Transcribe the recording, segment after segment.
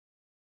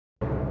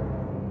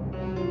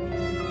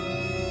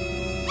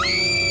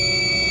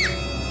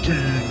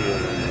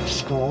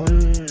Scream.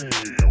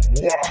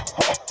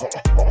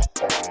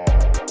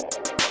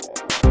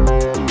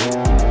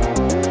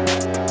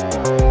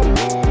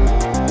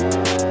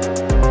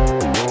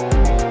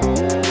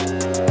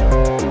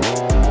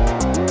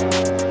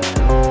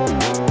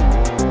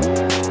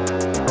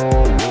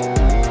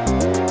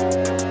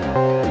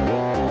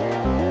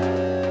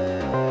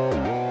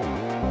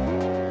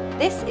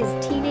 This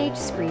is Teenage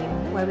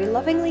Scream, where we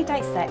lovingly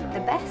dissect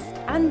the best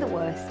and the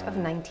worst of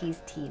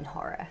 90s teen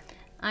horror.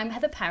 I'm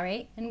Heather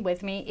Parry, and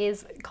with me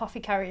is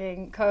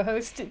coffee-carrying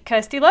co-host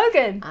Kirsty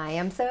Logan. I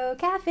am so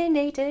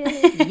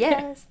caffeinated.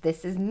 Yes,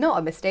 this is not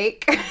a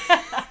mistake.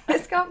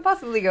 This can't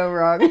possibly go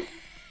wrong.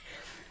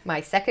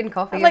 My second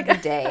coffee of the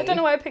day. I don't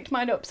know why I picked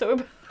mine up,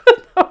 so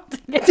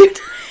Just,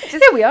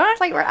 here we are.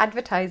 It's like we're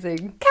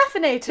advertising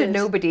Caffeinated. to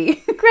nobody.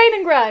 Grain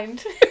and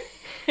grind.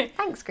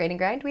 Thanks, Grain and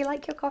Grind. We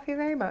like your coffee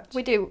very much.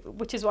 We do,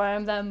 which is why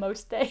I'm there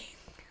most days.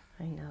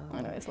 I know. I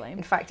know, it's lame.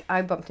 In fact,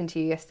 I bumped into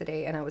you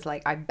yesterday and I was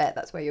like, I bet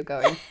that's where you're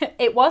going.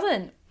 It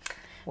wasn't.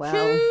 Well,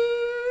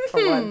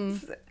 for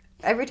once.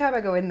 Every time I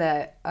go in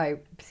there, I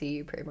see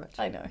you pretty much.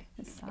 I know,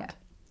 it's sad.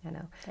 Yeah, I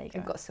know. There you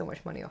You've go. got so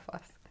much money off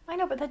us. I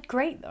know, but they're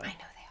great though. I know they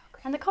are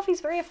great. And the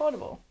coffee's very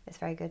affordable. It's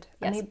very good.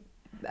 Yes.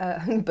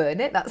 And they burn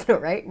it, that's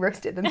not right.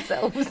 Roast it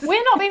themselves.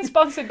 We're not being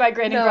sponsored by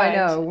Grain and No, Grind.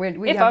 I know.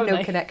 We If have no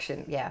only.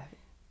 connection. Yeah.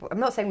 I'm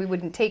not saying we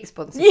wouldn't take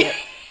sponsorship,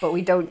 but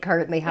we don't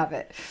currently have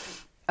it.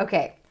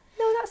 Okay.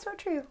 No, that's not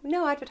true.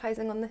 No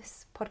advertising on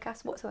this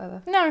podcast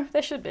whatsoever. No,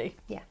 there should be.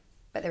 Yeah,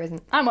 but there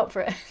isn't. I'm up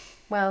for it.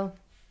 Well,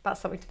 that's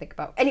something to think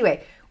about.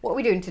 Anyway, what are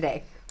we doing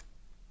today?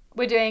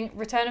 We're doing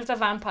Return of the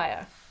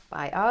Vampire.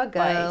 By our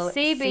girl, By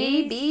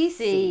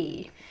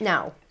CBC.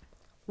 Now,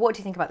 what do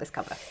you think about this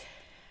cover?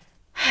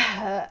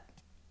 I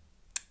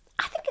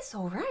think it's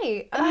all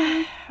right.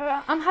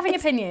 I'm having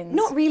opinions.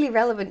 Not really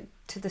relevant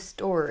to the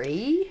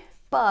story,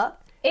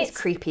 but it's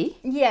creepy.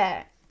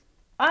 Yeah.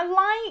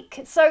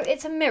 So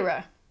it's a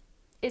mirror.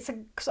 It's a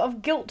sort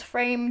of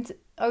gilt-framed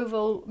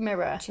oval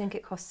mirror. Do you think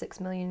it costs $6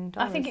 million?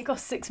 I think it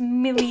cost $6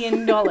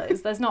 million.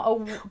 There's not a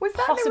Was that the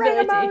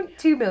possibility. right amount?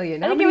 2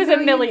 million. I How think it many was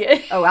 $1 millions?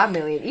 million. Oh, a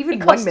million.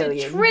 Even It 1 cost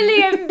million. $1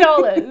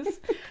 trillion.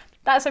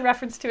 That's a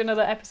reference to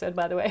another episode,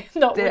 by the way.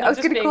 I was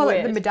going to call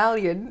it the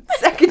medallion.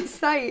 Second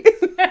sight.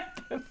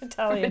 The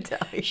medallion.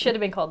 Medallion. Should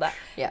have been called that.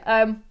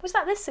 Yeah. Was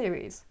that this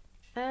series?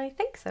 I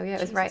think so, yeah.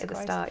 It was Jesus right at the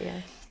Christ. start,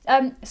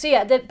 yeah. So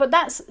yeah, but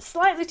that's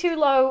slightly too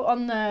low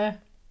on the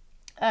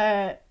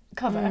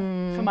cover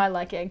for my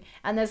liking,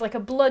 and there's like a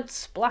blood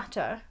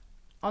splatter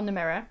on the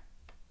mirror.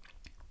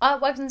 I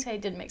was going to say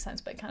it didn't make sense,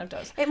 but it kind of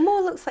does. It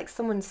more looks like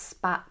someone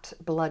spat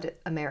blood at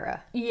a mirror.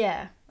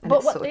 Yeah. And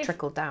it's sort of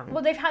trickled down.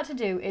 What they've had to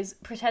do is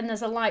pretend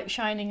there's a light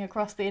shining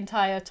across the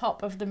entire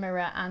top of the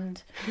mirror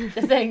and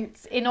the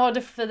things in order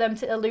for them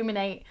to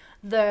illuminate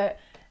the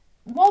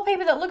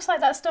wallpaper that looks like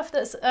that stuff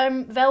that's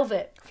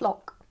velvet.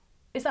 Flock.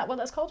 Is that what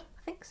that's called?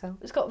 I think so.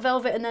 It's got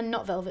velvet and then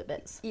not velvet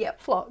bits. Yep.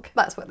 Flock.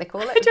 That's what they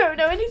call I it. don't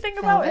know anything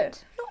about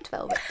it. Not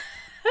velvet.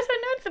 I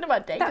don't know anything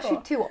about decor.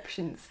 Actually, two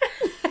options.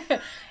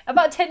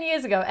 About 10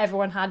 years ago,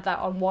 everyone had that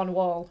on one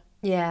wall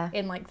Yeah.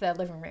 in like their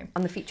living room.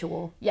 On the feature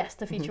wall. Yes,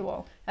 the feature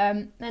wall.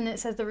 And it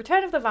says The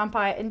Return of the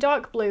Vampire in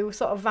dark blue,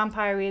 sort of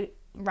vampire-y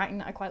writing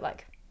that I quite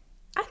like.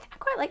 I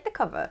quite like the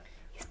cover.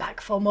 He's back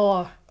for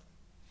more.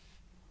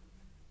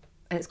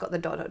 And it's got the ...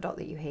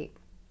 that you hate.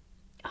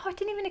 Oh, it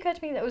didn't even occur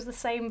to me that it was the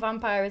same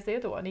vampire as the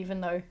other one,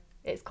 even though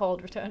it's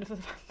called Return of the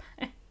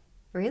Vampire.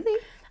 Really?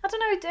 I don't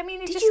know. I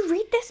mean, Did you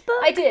read this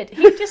book? I did.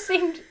 He just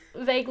seemed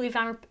vaguely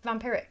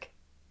vampiric.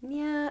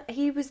 Yeah,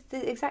 he was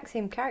the exact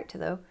same character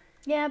though.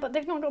 Yeah, but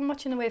they've not got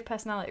much in the way of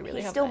personality, really,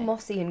 He's have still they?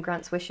 mossy in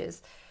Grant's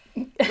wishes,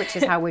 which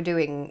is how we're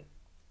doing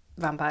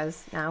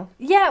vampires now.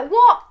 Yeah,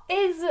 what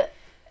is...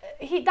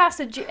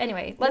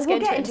 Anyway, let's We'll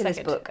get get into this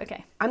second. book.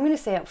 Okay. I'm going to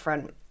say up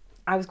front,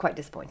 I was quite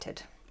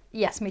disappointed.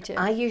 Yes, me too.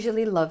 I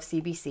usually love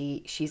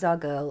CBC. She's our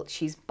girl.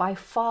 She's by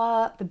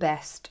far the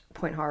best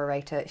point horror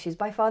writer. She's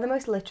by far the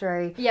most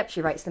literary. Yep.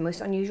 She writes the most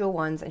unusual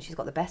ones, and she's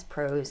got the best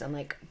prose and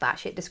like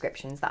batshit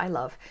descriptions that I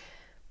love.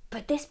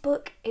 But this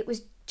book, it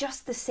was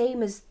just the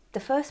same as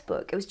the first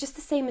book. It was just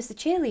the same as The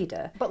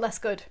Cheerleader. But less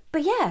good.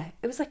 But yeah,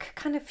 it was like a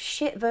kind of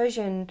shit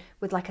version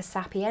with like a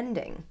sappy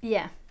ending.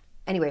 Yeah.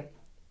 Anyway,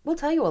 we'll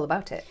tell you all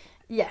about it.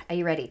 Yeah. Are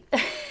you ready?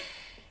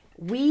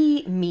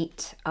 We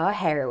meet our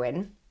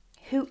heroine,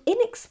 who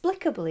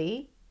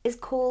inexplicably is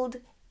called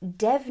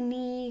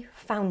Devney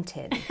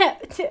Fountain.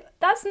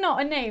 That's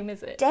not a name,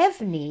 is it?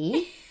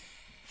 Devney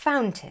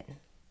Fountain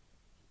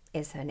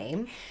is her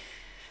name.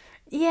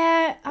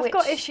 Yeah, I've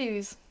got Which-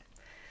 issues.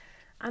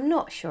 I'm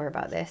not sure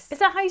about this. Is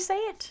that how you say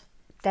it?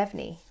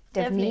 Devney.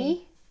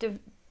 Devney.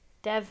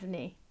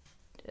 Devney.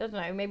 I don't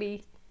know,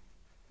 maybe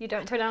you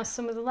don't pronounce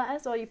some of the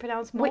letters or you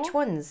pronounce more? Which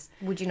ones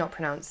would you not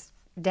pronounce?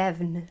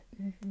 Devn.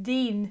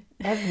 Dean.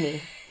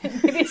 Devney.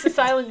 Maybe it's a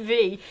silent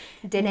V.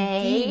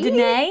 Danae.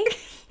 Danae?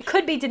 It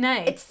could be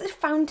Danae. It's the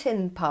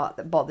fountain part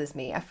that bothers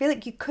me. I feel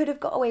like you could have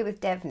got away with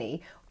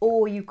Devney,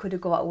 or you could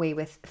have got away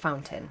with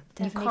Fountain.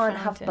 You Devney can't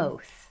have Fountain.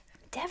 both.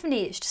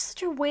 Devney, it's just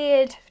such a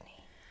weird...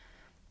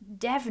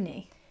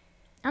 Devney.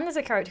 And there's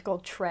a character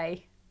called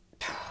Trey.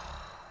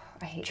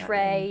 I hate that name.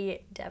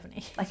 Tray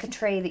Devney. Like a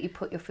tray that you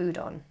put your food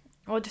on.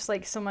 Or just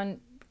like someone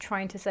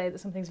trying to say that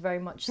something's very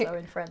much so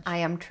in French. I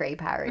am Trey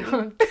Parry.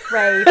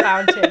 Tray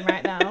Fountain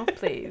right now,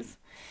 please.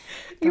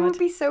 You God. would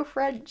be so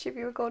French if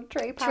you were called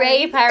Trey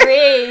Parry. Tray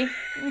Parry.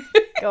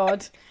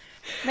 God.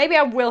 Maybe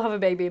I will have a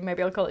baby and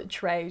maybe I'll call it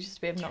Tray just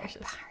to be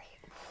obnoxious.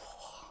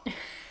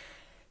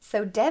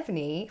 So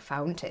Devney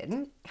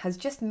Fountain has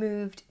just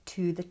moved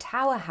to the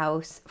tower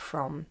house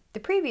from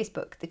the previous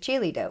book, The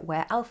Cheerleader,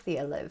 where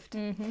Althea lived.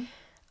 Mm-hmm.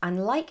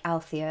 And like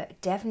Althea,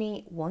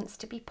 Devney wants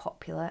to be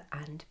popular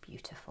and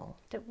beautiful.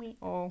 Don't we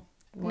all?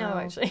 No, Well,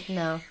 actually.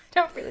 No.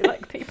 Don't really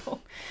like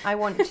people. I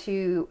want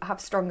to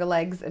have stronger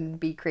legs and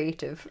be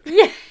creative.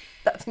 Yeah.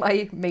 That's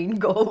my main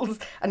goals.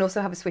 And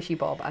also have a swishy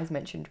bob, as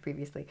mentioned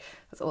previously.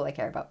 That's all I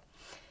care about.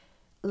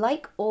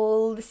 Like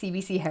all the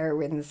CBC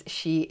heroines,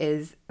 she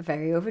is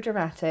very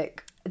overdramatic.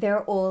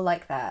 They're all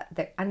like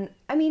that. And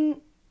I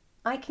mean,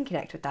 I can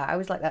connect with that. I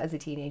was like that as a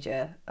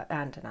teenager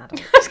and an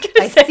adult.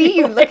 I see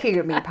you looking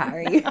at me,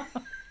 Parry.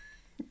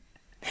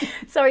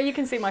 Sorry, you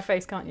can see my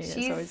face, can't you?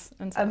 She's always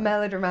a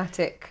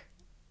melodramatic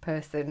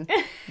person,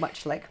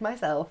 much like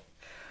myself.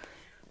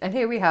 And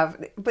here we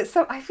have, but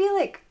so I feel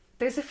like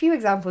there's a few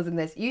examples in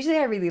this. Usually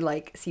I really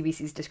like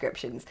CBC's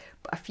descriptions,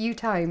 but a few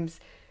times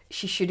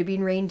she should have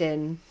been reined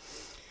in.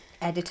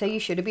 Editor, you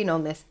should have been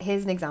on this.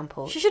 Here's an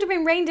example. She should have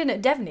been reined in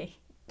at Devney.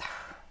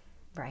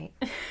 Right.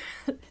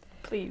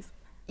 Please.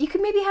 You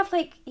could maybe have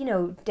like,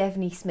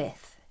 Devney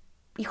Smith.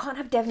 You can't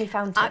have Devney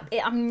Fountain.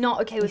 I'm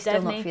not okay You're with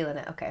still Devney. not feeling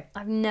it. Okay.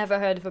 I've never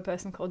heard of a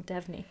person called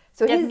Devney.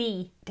 So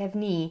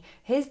Devney.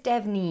 His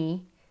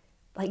Devney,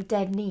 like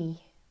dead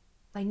knee.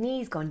 My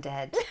knee's gone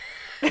dead.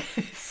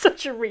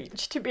 Such a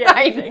reach to be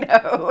I anything.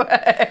 know.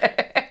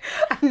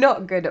 I'm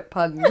not good at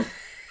puns.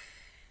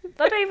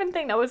 I don't even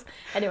think that was...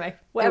 Anyway,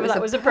 whatever was that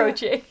a was purr.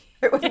 approaching.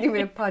 It wasn't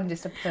even a pun,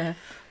 just a purr.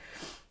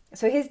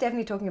 So here's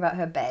Devney talking about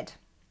her bed.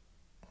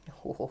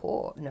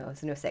 No,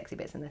 there's no sexy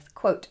bits in this.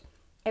 Quote,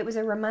 "It was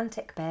a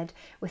romantic bed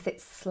with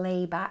its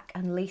sleigh back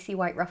and lacy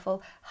white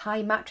ruffle,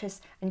 high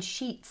mattress and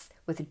sheets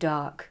with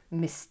dark,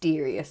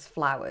 mysterious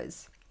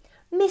flowers."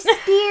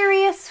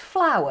 Mysterious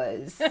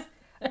flowers?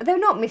 They're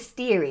not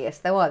mysterious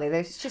though, are they?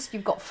 It's just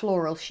you've got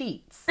floral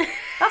sheets.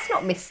 That's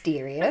not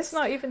mysterious. It's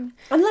not even...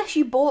 Unless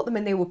you bought them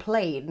and they were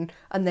plain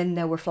and then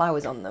there were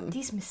flowers on them.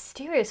 These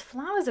mysterious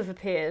flowers have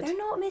appeared. They're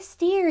not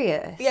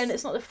mysterious. Yeah, and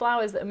it's not the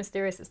flowers that are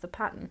mysterious, it's the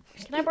pattern.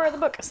 Can I borrow the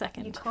book a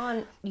second?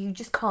 You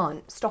just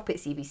can't. Stop it,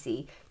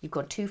 CBC. You've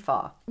gone too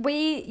far.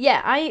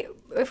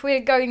 If we're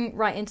going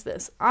right into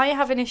this, I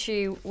have an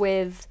issue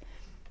with,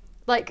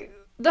 like,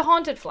 the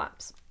haunted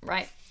flaps,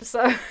 right?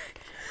 So...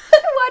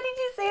 Why did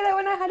you say that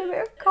when I had a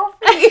bit of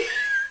coffee?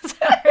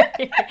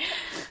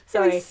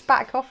 Sorry. I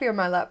spat coffee on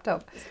my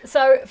laptop.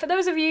 So, for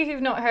those of you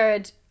who've not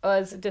heard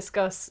us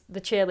discuss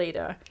The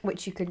Cheerleader...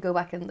 Which you could go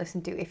back and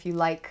listen to if you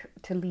like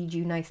to lead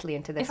you nicely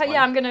into this In fact, one.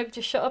 yeah, I'm going to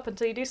just shut up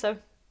until you do so.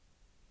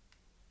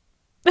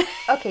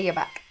 Okay, you're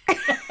back.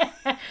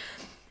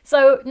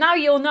 So, now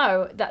you'll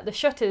know that the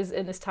shutters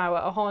in this tower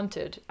are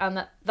haunted,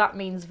 and that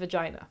means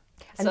vagina.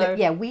 And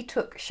So, we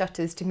took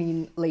shutters to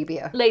mean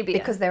labia. Labia.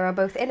 Because there are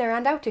both inner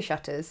and outer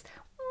shutters,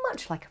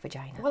 much like a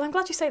vagina. well, I'm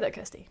glad you say that,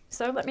 Kirsty.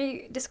 So, let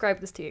me describe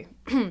this to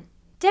you.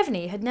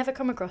 Devney had never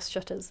come across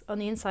shutters on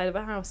the inside of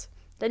a house.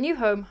 Their new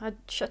home had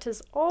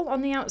shutters all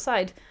on the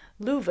outside,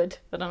 louvered,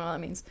 I don't know what that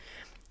means,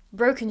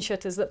 broken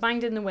shutters that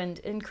banged in the wind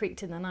and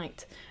creaked in the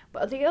night.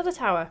 But the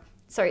tower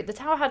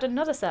had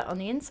another set on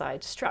the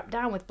inside, strapped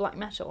down with black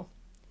metal.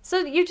 So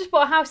you just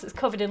bought a house that's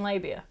covered in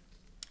labia.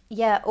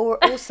 Yeah, or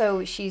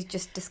also she's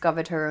just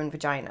discovered her own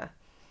vagina.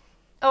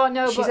 Oh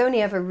no, She's but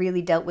only ever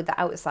really dealt with the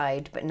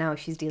outside, but now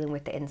she's dealing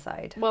with the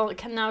inside. well,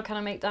 can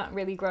I make that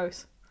really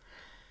gross?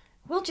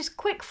 We'll just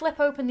quick flip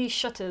open these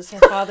shutters, her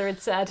father had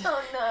said.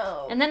 Oh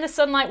no. And then the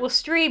sunlight will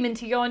stream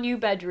into your new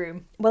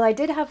bedroom. Well, I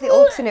did have the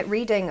alternate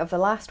reading of the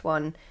last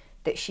one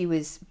that she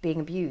was being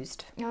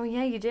abused. Oh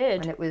yeah, you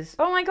did. And it was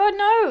Oh my god,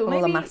 no!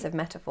 all a massive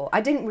metaphor.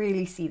 I didn't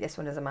really see this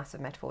one as a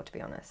massive metaphor, to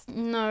be honest.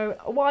 No,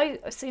 why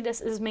I see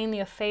this as mainly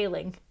a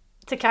failing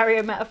to carry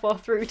a metaphor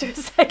through to a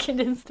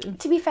second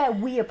instance. To be fair,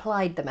 we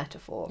applied the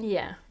metaphor.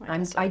 Yeah,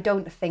 I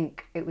don't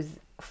think it was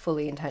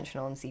fully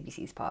intentional on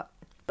CBC's part.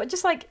 but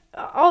just like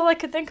all I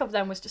could think of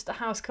then was just a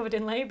house covered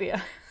in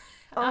labia.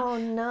 Oh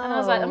no. And I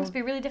was like, that must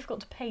be really difficult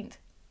to paint,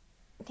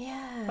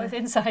 Yeah. both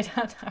inside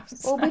and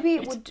outside. Or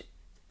maybe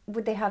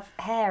would they have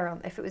hair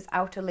on? If it was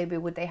outer labia,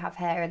 would they have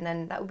hair? And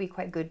then that would be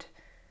quite good.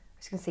 I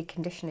was going to say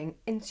conditioning,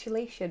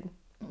 insulation.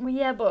 Well,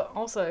 yeah, but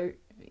also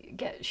you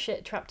get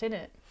shit trapped in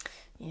it.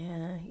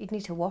 Yeah, you'd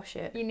need to wash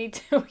it. You need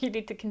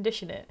to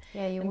condition it.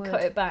 Yeah, you and would.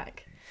 cut it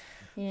back.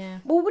 Yeah.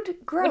 Well, would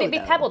it grow? Would it be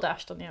though? pebble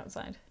dashed on the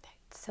outside?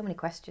 So many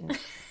questions.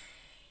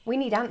 We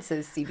need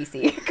answers,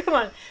 CBC. Come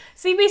on,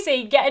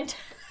 CBC, get into.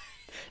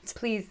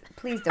 Please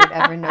don't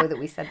ever know that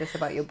we said this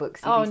about your book,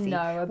 CBC. Oh, no,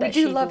 I we bet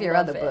do she'd love your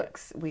love other it.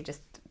 books. We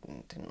just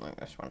didn't like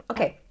this one.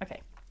 Okay.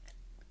 Okay.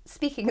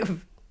 Speaking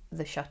of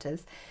the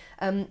shutters,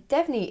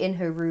 Devney in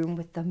her room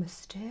with the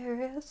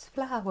mysterious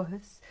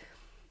flowers.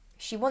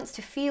 She wants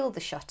to feel the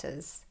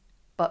shutters,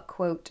 but,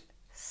 quote,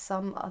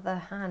 some other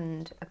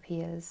hand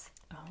appears.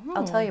 Oh.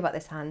 I'll tell you about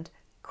this hand.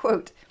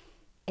 Quote,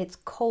 it's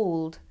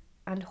cold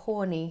and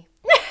horny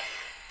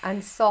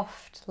and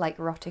soft like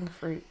rotting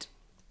fruit.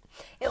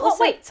 It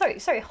also, Wait,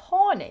 sorry,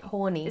 horny?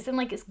 Horny. Is in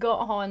like it's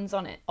got horns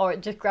on it, or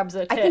it just grabs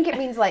a tit? I think it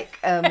means like...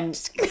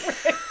 Just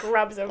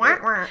grabs a wah,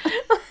 wah.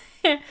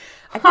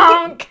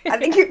 Honk. I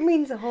think it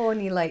means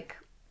horny like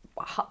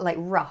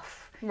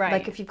rough. Right.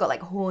 Like if you've got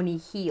like horny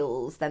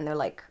heels, then they're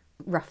like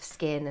rough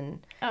skin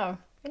and... Oh,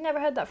 I never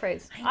heard that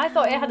phrase. I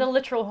thought it had a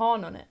literal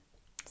horn on it.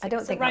 I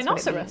don't It's think a that's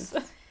what it rhinoceros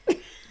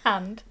means.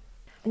 hand.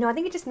 No, I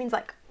think it just means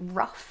like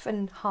rough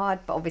and hard,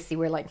 but obviously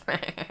we're like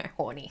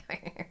horny.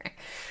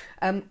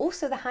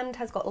 Also, the hand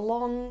has got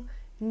long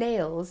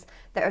nails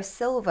that are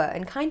silver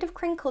and kind of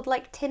crinkled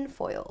like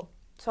tinfoil.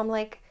 So I'm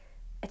like,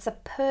 it's a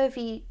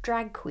pervy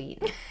drag queen.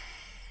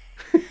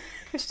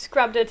 Just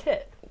grabbed her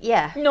tit.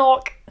 Yeah.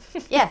 Knock.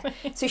 Yeah.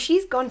 So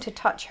she's gone to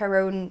touch her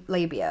own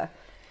labia,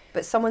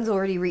 but someone's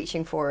already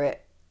reaching for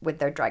it with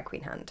their drag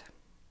queen hand.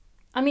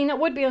 I mean, it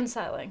would be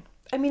unsettling.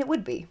 I mean, it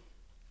would be.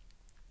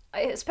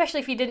 Especially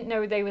if you didn't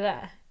know they were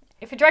there.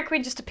 If a drag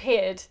queen just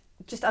appeared,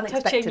 Just touching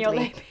unexpectedly. your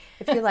leg.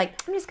 If you're like,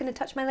 I'm just going to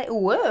touch my leg.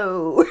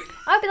 Whoa.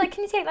 I'd be like,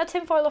 can you take that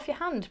tinfoil off your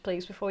hand,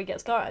 please, before we get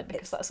started?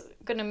 Because that's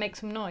going to make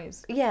some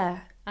noise. Yeah.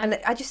 And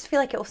I just feel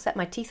like it'll set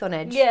my teeth on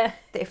edge. Yeah.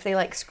 That if they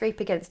like scrape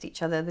against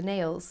each other, the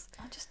nails.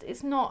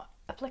 It's not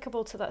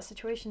applicable to that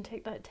situation.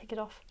 Take it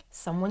off.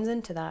 Someone's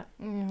into that.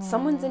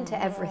 Someone's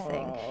into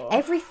everything.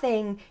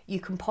 Everything you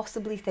can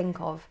possibly think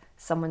of,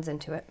 someone's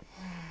into it.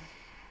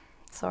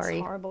 Sorry.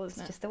 It's horrible, isn't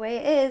It's it? just the way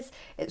it is.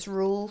 It's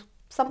rule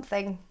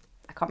something.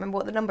 I can't remember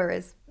what the number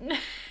is.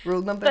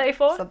 Rule number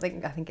 34?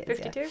 something. I think it is.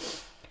 52? Yeah.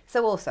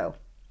 So also,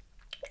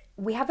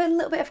 we have a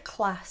little bit of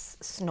class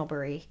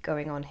snobbery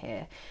going on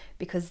here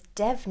because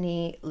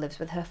Devney lives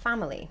with her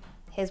family.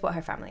 Here's what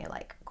her family are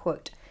like.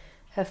 Quote,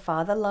 her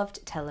father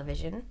loved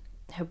television.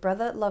 Her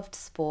brother loved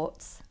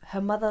sports.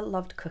 Her mother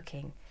loved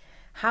cooking.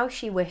 How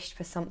she wished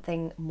for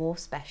something more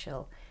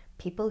special.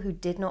 People who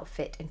did not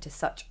fit into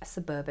such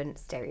suburban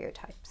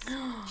stereotypes.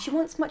 She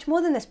wants much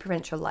more than this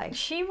provincial life.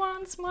 She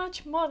wants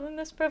much more than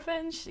this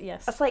provincial.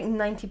 Yes. That's like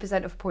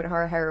 90% of point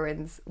horror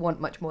heroines want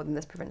much more than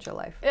this provincial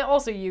life.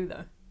 Also you,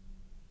 though.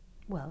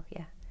 Well,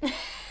 yeah. No,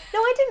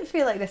 I didn't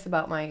feel like this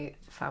about my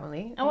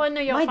family. Oh, I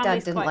know your My dad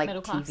family's didn't quite like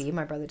middle class. TV.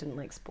 My brother didn't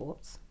like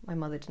sports. My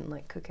mother didn't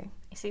like cooking.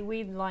 You see,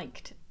 we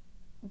liked...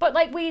 But,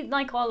 like, we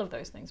like all of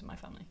those things in my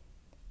family.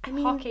 I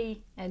mean,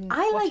 Hockey and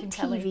I watching like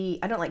telly. TV.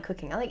 I don't like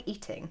cooking. I like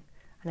eating.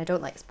 And I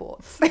don't like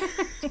sports.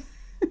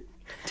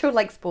 Don't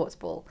like sports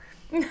ball.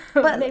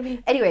 But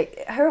Maybe.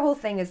 anyway, her whole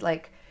thing is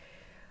like,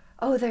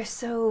 oh, they're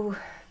so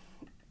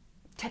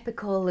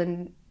typical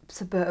and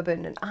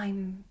suburban, and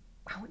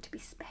I want to be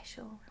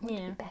special. I want to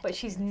Yeah, be better but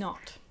she's than this.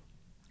 not.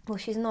 Well,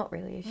 she's not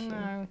really, is she?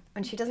 No.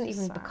 And she doesn't She's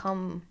even sad.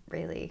 become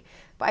really.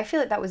 But I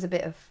feel like that was a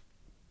bit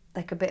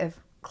of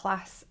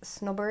class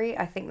snobbery.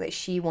 I think that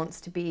she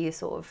wants to be a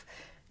sort of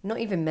not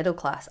even middle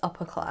class,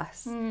 upper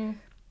class,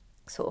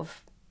 sort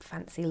of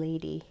fancy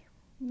lady.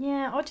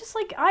 Yeah, or just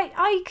like,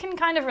 I can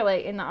kind of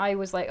relate in that I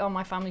was like, oh,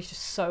 my family's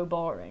just so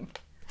boring.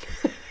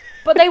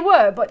 But they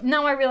were, but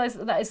now I realise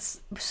that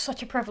is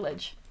such a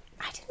privilege.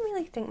 I didn't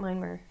really think mine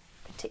were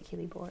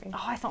particularly boring.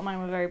 Oh, I thought mine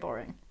were very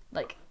boring.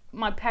 Like,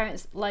 my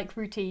parents like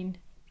routine,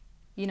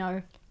 you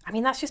know. I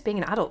mean, that's just being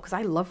an adult, because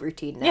I love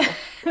routine now.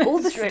 All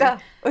the It's true.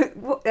 stuff,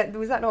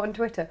 was that not on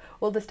Twitter?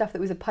 All the stuff that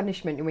was a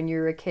punishment when you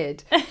were a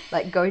kid,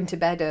 like going to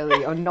bed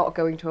early or not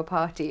going to a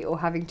party or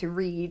having to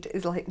read,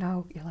 is like,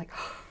 no, you're like,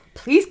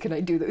 please can I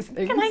do those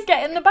things? Can I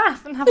get in the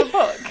bath and have a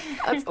book?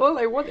 That's all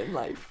I want in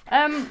life.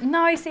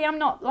 No, you see, I'm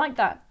not like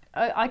that.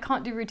 I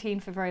can't do routine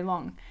for very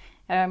long.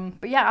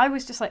 But yeah, I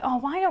was just like, oh,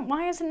 why are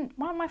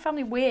my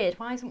family weird?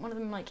 Why isn't one of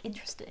them like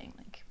interesting?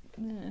 Like,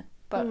 ugh.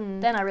 But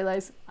then I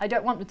realised I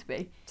don't want them to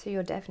be. So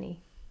you're Devney.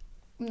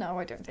 No,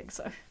 I don't think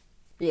so.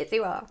 Yes,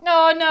 you are.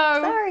 Oh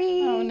no!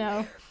 Sorry. Oh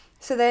no!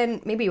 So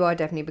then, maybe you are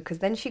Devney, because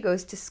then she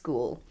goes to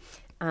school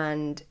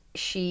and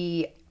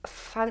she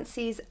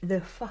fancies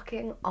the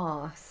fucking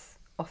arse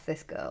off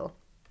this girl.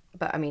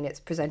 But I mean, it's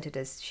presented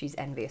as she's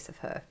envious of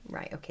her.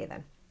 Right, okay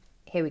then.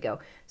 Here we go.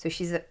 So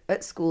she's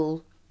at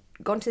school,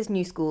 gone to this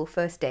new school,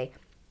 first day.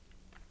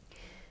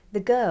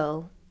 The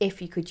girl,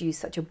 if you could use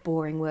such a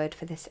boring word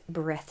for this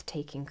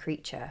breathtaking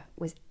creature,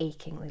 was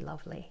achingly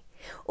lovely.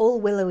 All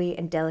willowy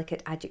and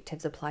delicate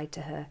adjectives applied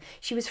to her.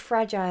 She was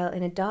fragile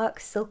in a dark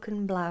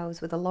silken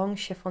blouse with a long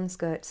chiffon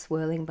skirt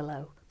swirling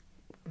below.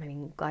 I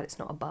mean, glad it's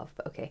not above,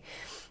 but okay.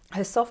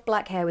 Her soft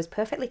black hair was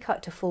perfectly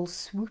cut to fall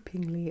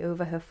swoopingly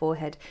over her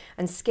forehead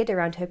and skid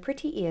around her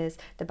pretty ears.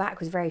 The back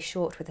was very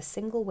short with a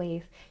single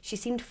wave. She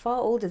seemed far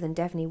older than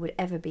Devney would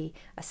ever be,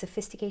 a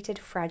sophisticated,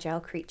 fragile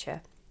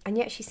creature. And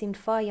yet she seemed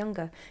far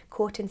younger,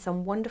 caught in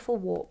some wonderful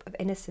warp of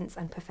innocence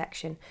and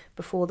perfection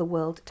before the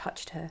world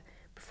touched her,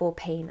 before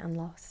pain and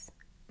loss.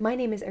 My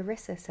name is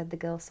Arissa, said the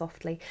girl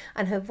softly,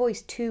 and her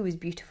voice too was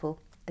beautiful,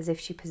 as if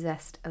she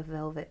possessed a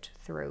velvet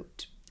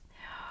throat.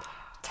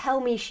 Tell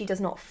me she does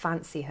not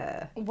fancy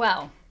her.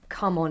 Well,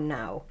 Come on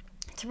now.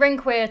 to bring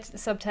queer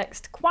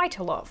subtext quite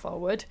a lot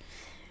forward,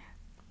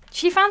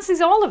 She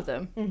fancies all of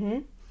them. Mm-hmm.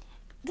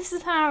 This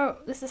is how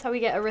we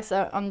get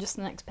Arissa on just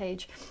the next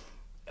page.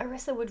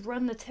 Arissa would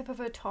run the tip of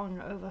her tongue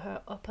over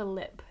her upper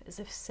lip as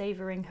if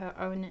savouring her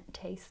own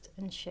taste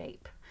and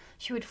shape.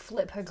 She would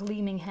flip her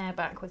gleaming hair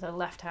back with her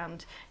left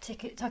hand,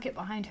 tuck it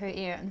behind her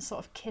ear and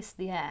sort of kiss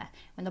the air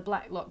when the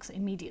black locks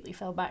immediately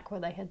fell back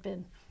where they had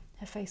been.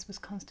 Her face was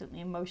constantly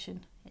in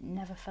motion. It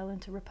never fell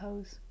into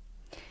repose.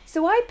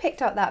 So I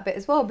picked out that bit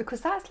as well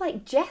because that's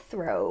like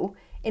Jethro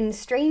in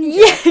Stranger.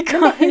 Yeah,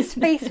 Remember, his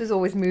face was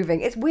always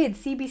moving. It's weird.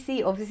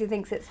 CBC obviously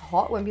thinks it's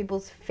hot when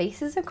people's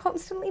faces are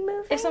constantly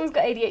moving. If someone's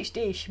got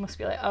ADHD, she must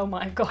be like, oh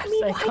my god, I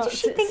mean, they why can't does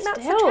she sit think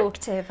that's still.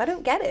 attractive? I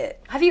don't get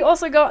it. Have you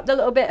also got the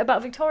little bit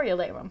about Victoria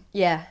later on?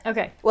 Yeah.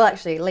 Okay. Well,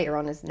 actually, later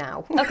on is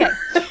now. Okay.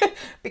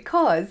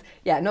 Because,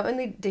 yeah, not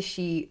only does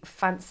she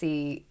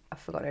fancy, I've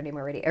forgotten her name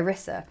already,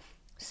 Arissa,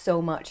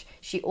 so much,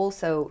 she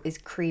also is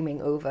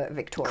creaming over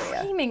Victoria.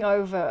 Creaming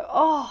over.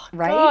 Oh,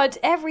 Right? God,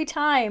 every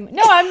time.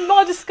 No, I'm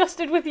more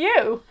disgusted with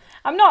you.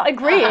 I'm not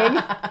agreeing.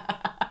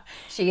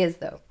 She is,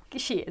 though.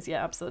 She is,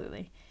 yeah,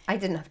 absolutely. I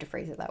didn't have to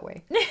phrase it that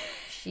way.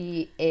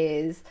 She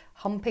is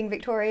humping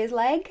Victoria's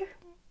leg.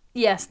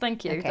 Yes,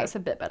 thank you. Okay. That's a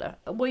bit better.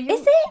 Will you?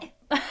 Is it?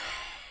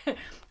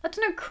 I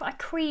don't know,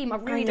 cream. I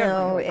really I don't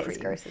know, know. it's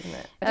gross, isn't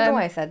it? I don't know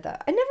why I said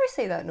that. I never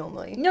say that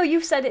normally. No,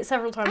 you've said it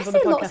several times I on the say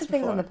podcast lots of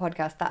things before. on the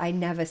podcast that I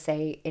never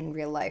say in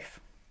real life.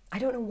 I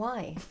don't know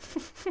why.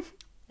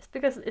 It's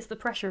because it's the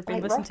pressure of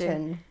being Like listened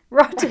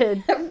rotten. to.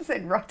 Rotten. I haven't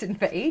said rotten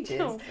for ages.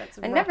 No, that's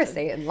I never rotten.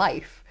 say it in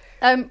life.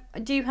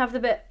 Do you have the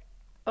bit,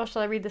 or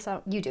shall I read this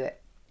out? You do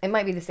it. It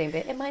might be the same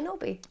bit. It might not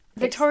be.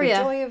 Victoria. It's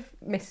the joy of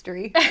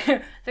mystery.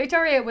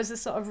 Victoria was the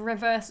sort of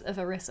reverse of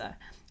Arissa.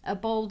 A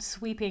bold,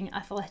 sweeping,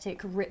 athletic,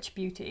 rich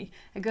beauty.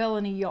 A girl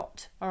on a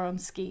yacht or on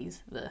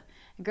skis. A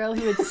girl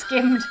who had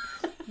skimmed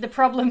the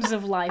problems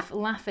of life,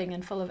 laughing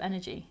and full of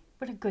energy.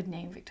 What a good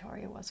name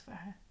Victoria was for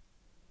her.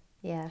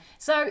 Yeah.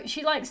 So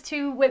she likes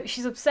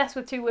she's obsessed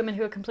with two women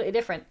who are completely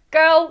different.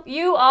 Girl,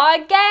 you are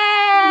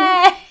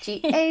gay!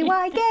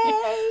 G-A-Y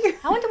gay.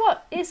 I wonder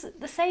what is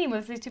the same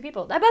with these two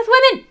people. They're both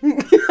women! You're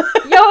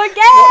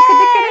gay! What could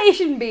the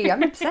connection be?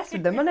 I'm obsessed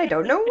with them and I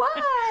don't know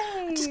why.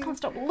 I just can't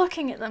stop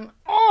looking at them.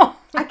 Oh!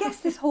 I guess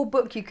this whole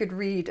book you could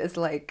read as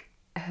like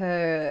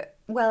her,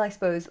 well, I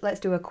suppose, let's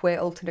do a queer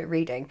alternate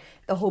reading.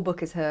 The whole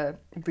book is her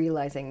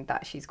realising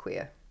that she's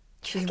queer.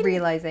 She's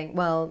realising,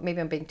 well,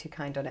 maybe I'm being too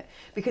kind on it.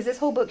 Because this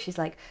whole book, she's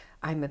like,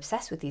 I'm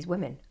obsessed with these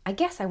women. I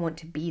guess I want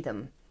to be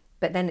them.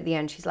 But then at the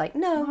end, she's like,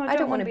 no, I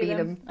don't want to be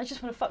them. I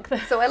just want to fuck them.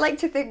 So I like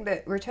to think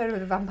that Return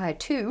of the Vampire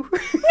 2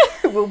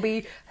 will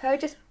be her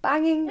just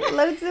banging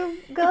loads of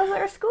girls at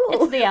her school.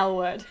 It's the L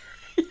word.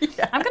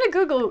 Yeah. I'm going to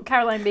Google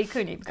Caroline B.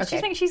 Cooney because she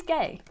Okay. thinks she's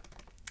gay.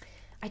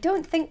 I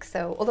don't think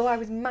so. Although I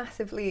was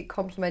massively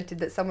complimented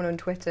that someone on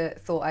Twitter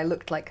thought I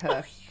looked like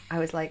her. I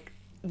was like,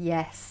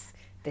 yes,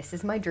 this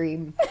is my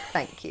dream.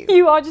 Thank you.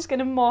 You are just going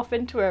to morph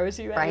into her as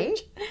you Right?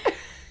 age.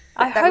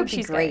 I That hope would be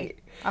she's great.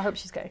 gay. I hope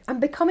she's gay. I'm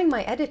becoming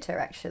my editor,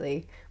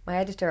 actually. My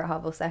editor at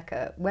Harville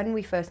Secker. When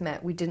we first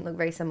met, we didn't look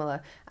very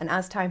similar. And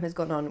as time has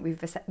gone on,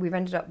 we've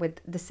ended up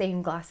with the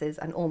same glasses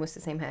and almost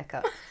the same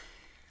haircut.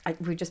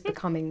 We're just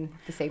becoming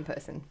the same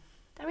person.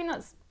 I mean,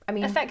 that's I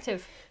mean,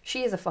 effective.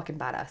 she is a fucking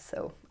badass,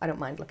 so I don't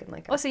mind looking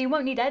like her. Also, you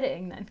won't need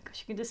editing then because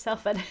you can just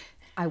self-edit.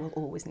 I will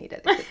always need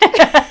editing.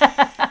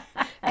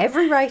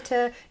 Every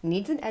writer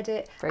needs an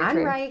edit. Very Anne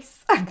true. Rice,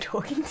 I'm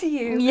talking to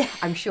you. Yeah.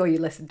 I'm sure you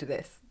listen to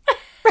this.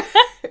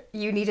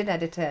 You need an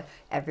editor.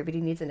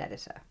 Everybody needs an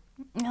editor.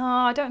 No,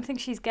 I don't think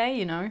she's gay,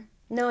 you know.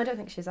 No, I don't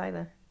think she's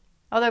either.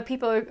 Although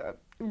people are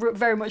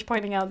very much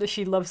pointing out that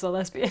she loves a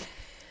lesbian.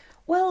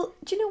 Well,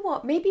 do you know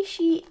what? Maybe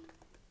she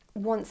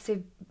wants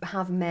to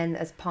have men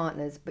as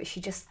partners, but she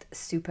just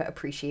super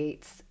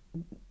appreciates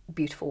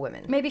beautiful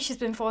women. Maybe she's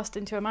been forced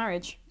into a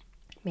marriage.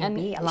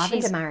 Maybe a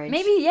lavender marriage.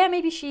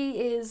 Maybe she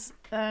is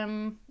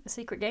a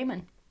secret gay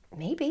man.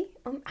 Maybe.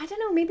 I don't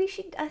know. Maybe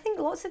she. I think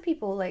lots of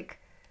people like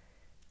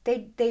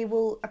they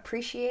will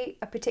appreciate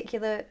a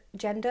particular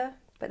gender,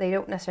 but they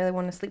don't necessarily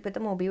want to sleep with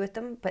them or be with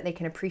them. But they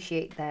can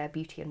appreciate their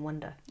beauty and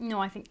wonder. No,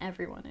 I think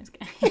everyone is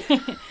gay.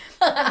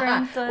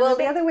 Well,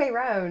 the other way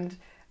around,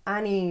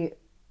 Annie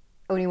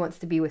only wants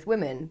to be with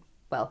women.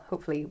 Well,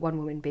 hopefully one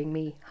woman being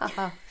me,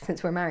 haha,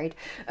 since we're married.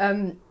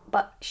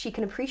 But she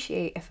can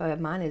appreciate if a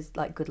man is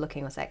like good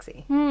looking or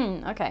sexy.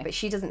 Okay. But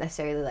she doesn't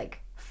necessarily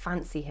like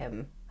fancy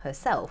him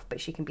herself, but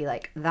she can be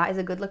like, that is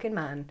a good looking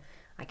man.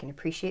 I can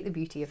appreciate the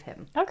beauty of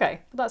him.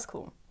 Okay, well, that's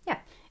cool. Yeah.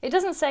 It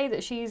doesn't say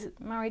that she's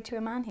married to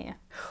a man here.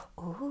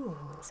 Ooh.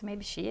 So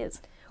maybe she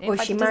is. In Or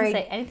fact, she it doesn't married-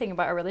 say anything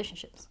about her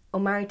relationships. Or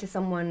married to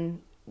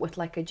someone with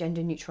like a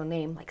gender neutral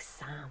name, like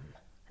Sam.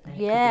 And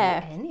then Yeah.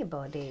 It could be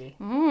anybody.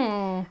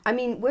 Mm. I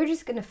mean, we're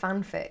just going to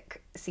fanfic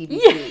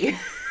CBC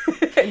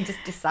and just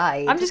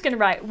decide. I'm just going to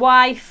write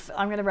wife,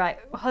 I'm going to write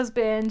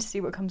husband, see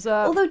what comes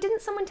up. Although,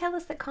 didn't someone tell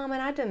us that Carmen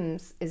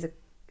Adams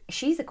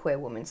she's a queer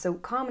woman. So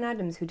Carmen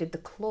Adams, who did The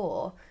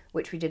Claw,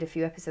 which we did a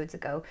few episodes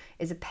ago,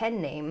 is a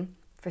pen name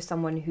for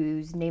someone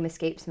whose name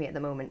escapes me at the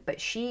moment. But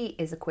she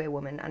is a queer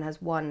woman and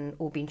has won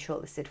or been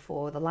shortlisted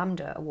for the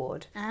Lambda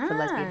Award for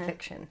lesbian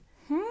fiction.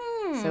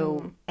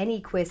 So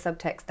any queer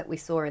subtext that we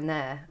saw in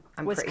there,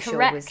 I'm Was pretty sure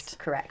was correct.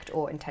 correct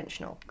or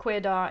intentional,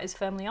 Queerdar is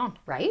firmly on.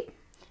 right?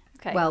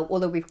 Okay. Well,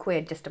 although we've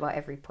queered just about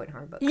every point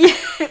horror book. Yeah.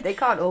 They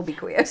can't all be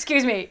queer.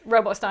 Excuse me,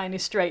 Robot Stein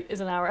is straight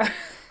as an arrow.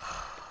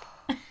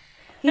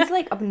 He's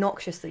like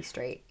obnoxiously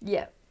straight.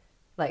 Yeah.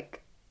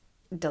 Like,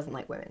 doesn't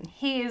like women.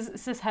 He is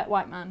cishet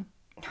white man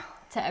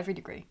to every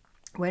degree.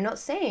 We're not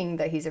saying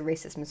that he's a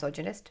racist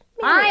misogynist.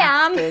 I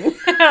am. Asking.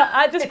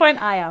 At this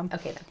point, I am.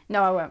 Okay then.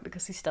 No, I won't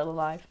because he's still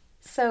alive.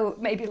 So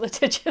Maybe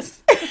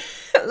litigious.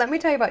 let me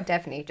tell you about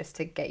Devney, just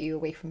to get you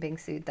away from being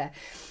sued there.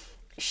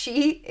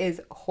 She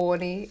is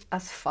horny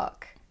as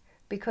fuck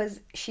because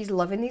she's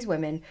loving these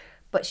women,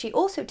 but she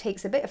also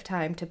takes a bit of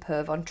time to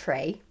perv on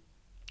Trey,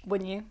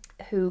 Wouldn't you?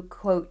 who,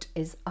 quote,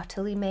 is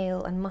utterly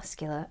male and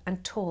muscular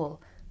and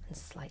tall and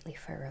slightly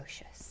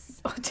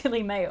ferocious.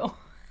 Utterly male.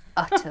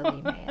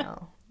 Utterly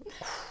male.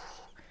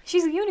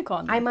 She's a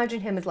unicorn. I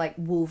imagine him as like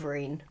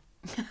Wolverine.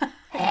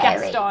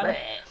 Gaston.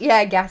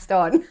 Yeah,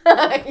 Gaston.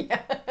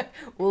 Yeah.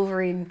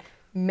 Wolverine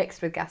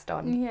mixed with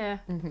Gaston. Yeah.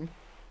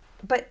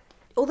 But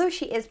although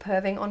she is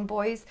perving on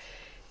boys,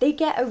 they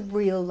get a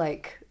real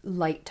like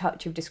light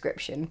touch of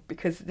description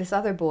because this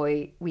other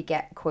boy, we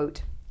get,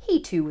 quote, he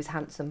too was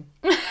handsome.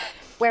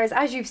 Whereas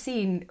as you've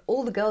seen,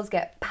 all the girls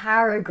get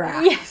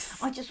paragraphs. Yes.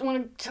 I just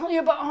want to tell you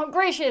about how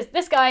great she is.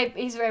 This guy,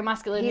 he's very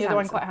masculine. He's the other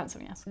one handsome. quite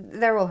handsome, yes.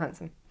 They're all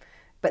handsome.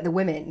 But the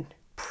women,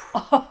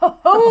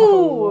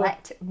 Oh!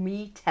 let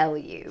me tell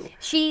you.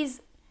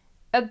 She's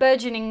a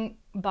burgeoning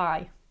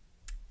bi,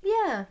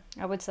 Yeah.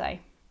 I would say.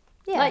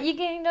 Yeah. Like,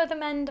 you know the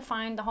men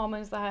define the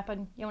hormones that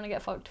happen. You want to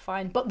get fucked,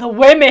 fine. But the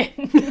women!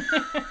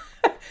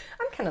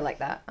 I'm kind of like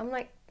that. I'm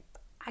like,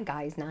 a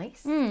guy's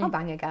nice. I'll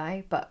bang a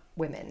guy. But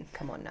women,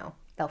 come on now.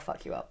 They'll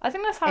fuck you up. I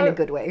think that's how In a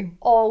good way.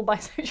 all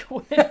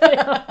bisexual women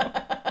feel.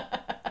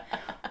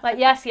 Like,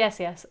 yes.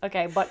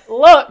 Okay, but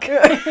look!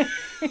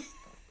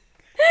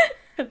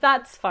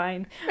 That's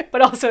fine.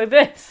 But also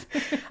this.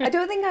 I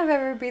don't think I've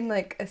ever been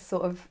like a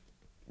sort of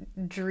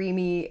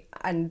dreamy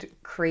and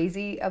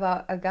crazy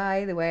about a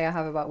guy the way I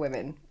have about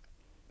women.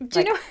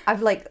 Do you know?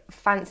 I've like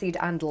fancied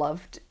and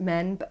loved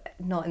men, but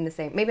not in the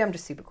same. Maybe I'm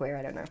just super queer.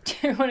 I don't know. Do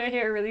you want to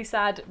hear a really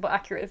sad but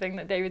accurate thing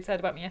that David said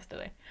about me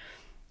yesterday?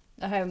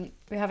 We're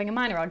having a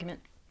minor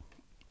argument,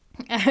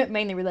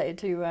 mainly related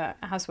to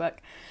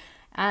housework,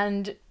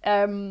 and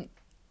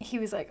he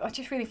was like, "I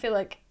just really feel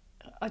like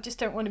I just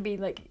don't want to be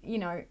like, you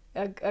know,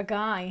 a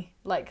guy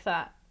like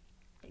that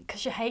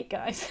because you hate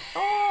guys."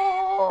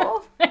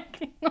 Oh,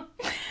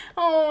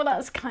 Oh,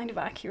 that's kind of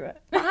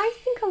accurate. I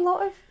think a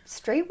lot of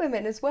straight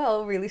women as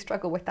well really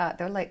struggle with that.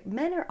 They're like,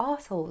 men are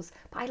assholes,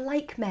 but I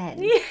like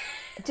men,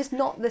 just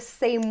not the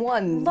same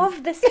ones.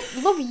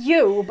 Love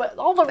you, but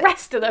all the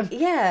rest of them,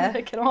 Yeah,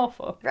 fucking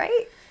awful.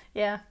 right.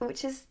 Yeah,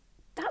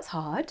 That's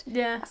hard.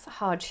 yeah. That's a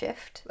hard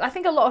shift. I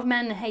think a lot of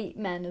men hate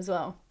men as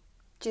well.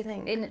 Do you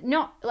think? In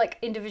not like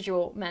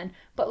individual men,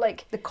 but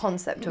like The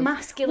concept of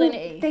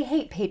masculinity. Well, they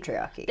hate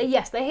patriarchy. They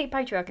hate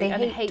patriarchy. They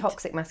and hate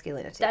toxic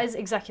masculinity. That is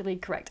exactly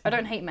correct. I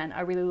don't hate men.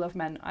 I really love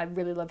men. I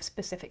really love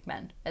specific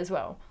men as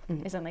well.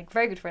 As in, like,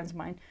 very good friends of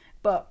mine.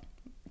 But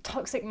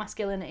toxic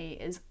masculinity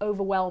is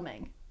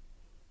overwhelming.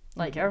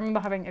 Like, I remember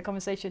having a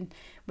conversation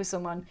with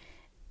someone.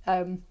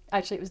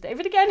 Actually, it was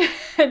David again.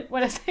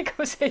 When I say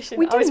conversation,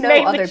 We I was do know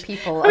mainly, other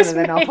people I was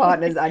other than our mainly-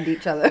 partners and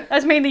each other. I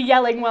was mainly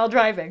yelling while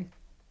driving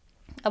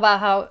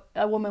about how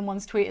a woman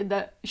once tweeted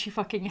that she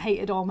fucking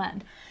hated all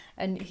men.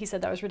 And he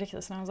said that was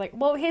ridiculous. And I was like,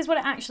 well, here's what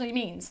it actually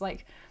means.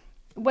 Like,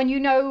 when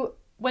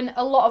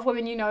a lot of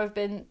women you know have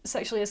been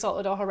sexually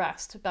assaulted or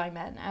harassed by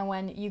men, and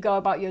when you go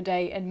about your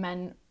day and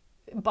men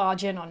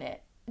barge in on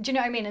it, do you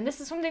know what I mean? And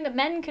this is something that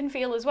men can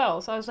feel as well.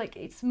 So I was like,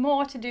 it's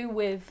more to do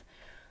with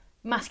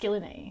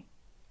masculinity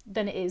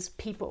than it is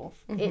people.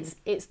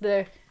 It's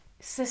the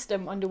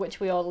system under which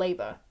we all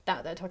labour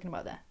that they're talking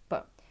about there.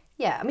 But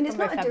Yeah, I mean, it's I'm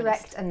not a very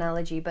direct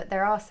analogy, but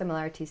there are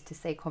similarities to,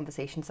 say,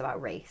 conversations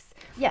about race.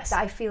 yes, That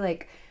I feel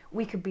like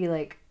we could be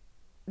like,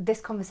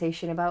 this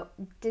conversation about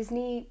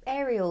Disney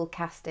Ariel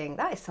casting,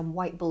 that is some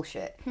white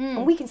bullshit.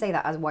 And we can say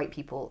that as white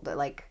people, that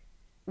like,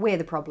 we're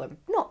the problem.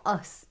 Not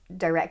us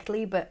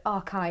directly, but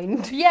our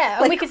kind. yeah,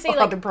 and like, we could say are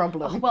like, the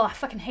problem. oh, well, I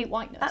fucking hate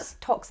whiteness. That's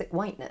toxic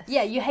whiteness.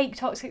 Yeah, you hate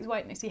toxic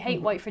whiteness. You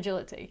hate white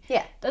fragility.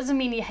 Yeah. Doesn't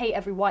mean you hate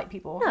every white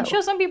people. No. I'm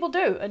sure some people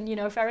do, and you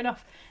know, fair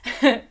enough,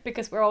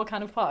 because we're all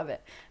kind of part of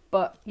it.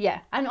 But yeah,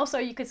 and also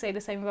you could say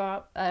the same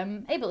about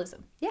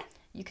ableism. Yeah.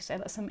 You could say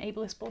that's some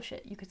ableist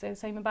bullshit. You could say the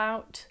same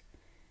about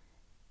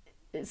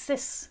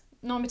cis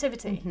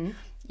normativity.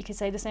 You could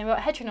say the same about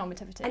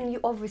heteronormativity. And you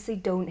obviously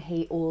don't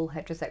hate all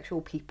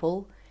heterosexual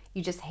people.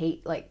 You just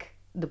hate, like,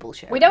 the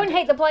bullshit. We don't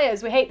hate the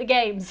players. We hate the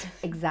games.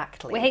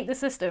 Exactly. We hate the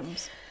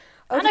systems.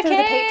 Over to the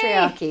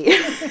Anarchy!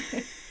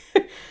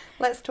 patriarchy.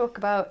 Let's talk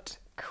about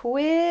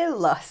queer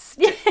lust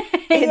in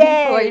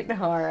Yay! point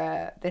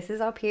horror. This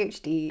is our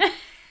PhD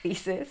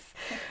thesis.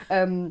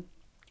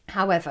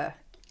 However,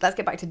 let's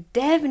get back to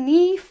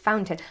Devney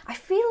Fountain. I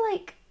feel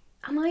like,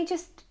 am I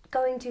just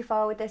going too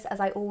far with this, as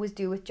I always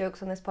do with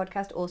jokes on this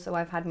podcast? Also,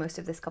 I've had most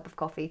of this cup of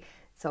coffee,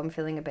 so I'm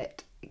feeling a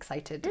bit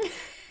excited.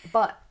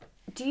 But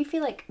Do you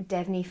feel like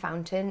Devney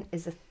Fountain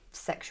is a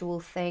sexual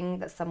thing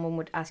that someone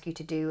would ask you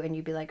to do and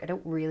you'd be like, I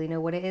don't really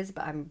know what it is,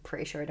 but I'm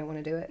pretty sure I don't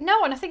want to do it?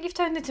 No, and I think you've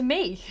turned it to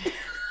me.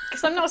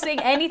 Because I'm not seeing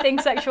anything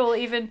sexual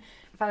even.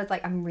 If I was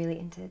like, I'm really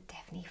into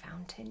Devney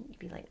Fountain, you'd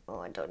be like, oh,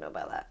 I don't know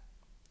about that.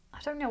 I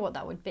don't know what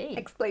that would be.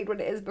 Explain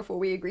what it is before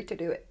we agree to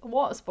do it.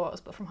 Water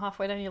sports, but from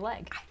halfway down your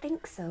leg. I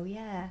think so,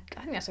 yeah.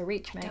 I think that's a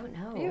reach, mate. I don't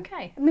know. Are you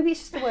okay? Maybe it's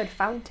just the word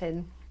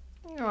fountain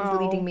is Oh.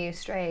 leading me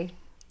astray.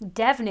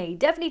 Devney.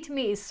 Devney to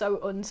me is so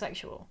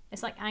unsexual.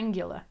 It's like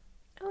angular.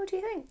 Oh, do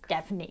you think?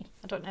 Devney.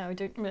 I don't know. I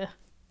don't. Bleh.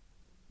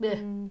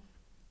 Bleh.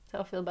 That's how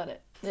I feel about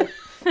it.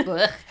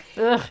 Ugh.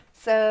 Ugh.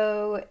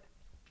 So,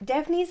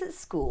 Devney's at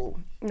school.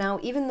 Now,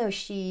 even though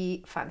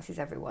she fancies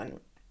everyone,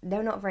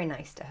 they're not very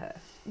nice to her.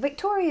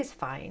 Victoria's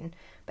fine,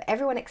 but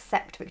everyone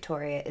except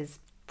Victoria is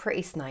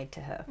pretty snide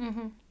to her.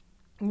 Mm-hmm.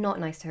 Not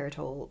nice to her at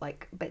all.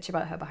 Like, bitch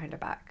about her behind her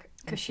back.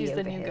 'Cause And she she's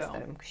the new overhears girl.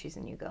 them 'cause she's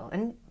a new girl.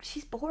 And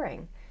she's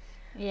boring.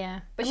 Yeah,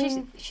 but I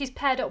mean- she's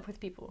paired up with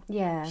people.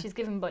 Yeah. She's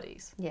given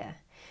buddies. Yeah.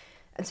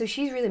 And so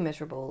she's really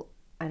miserable.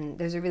 And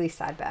there's a really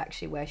sad bit,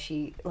 actually, where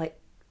she, like,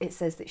 it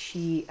says that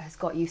she has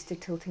got used to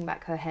tilting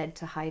back her head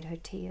to hide her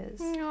tears.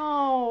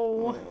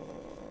 No.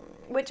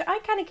 Which I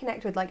kind of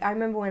connect with. Like, I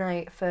remember when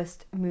I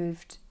first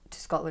moved to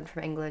Scotland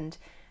from England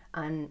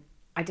and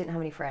I didn't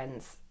have any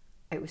friends.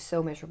 It was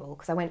so miserable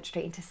because I went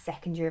straight into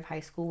second year of high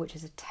school, which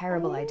is a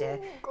terrible idea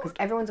because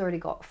everyone's already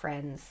got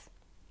friends.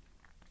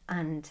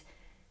 And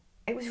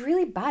it was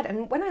really bad.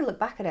 And when I look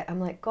back at it,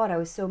 I'm like, God, I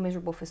was so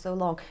miserable for so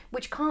long,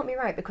 which can't be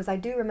right because I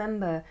do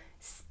remember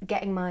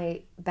getting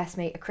my best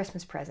mate a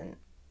Christmas present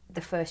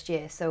the first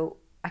year. So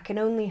I can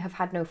only have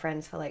had no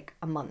friends for like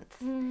a month.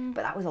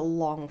 But that was a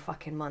long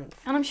fucking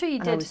month. And I'm sure you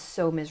And did. I was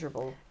so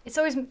miserable. It's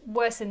always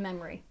worse in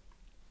memory.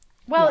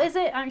 Well, Yeah. is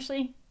it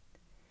actually?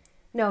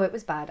 No, it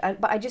was bad.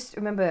 But I just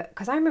remember,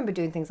 because I remember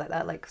doing things like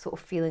that, like sort of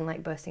feeling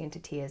like bursting into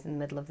tears in the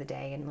middle of the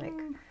day. And like,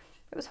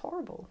 it was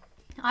horrible.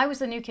 I was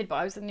the new kid, but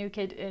I was the new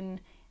kid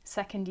in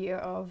second year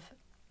of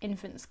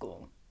infant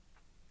school.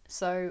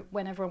 So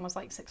when everyone was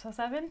like 6 or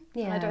 7,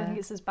 and I don't Yeah. think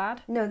it's as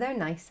bad. No, they're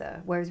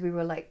nicer. Whereas we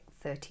were like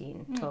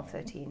 13, 12,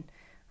 13.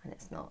 And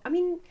it's not. I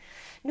mean,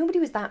 nobody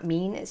was that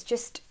mean. It's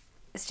just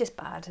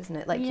bad, isn't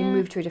it? Like you Yeah.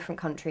 move to a different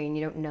country and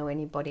you don't know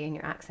anybody and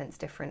your accent's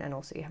different and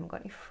also you haven't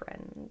got any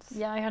friends.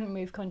 Yeah, I hadn't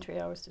moved country.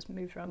 I was just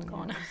moved around the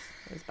corner.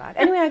 It was bad.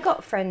 Anyway, I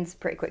got friends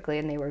pretty quickly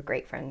and they were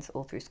great friends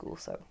all through school.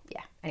 So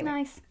yeah, anyway.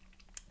 Nice.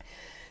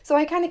 So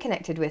I kind of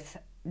connected with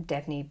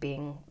Devney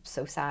being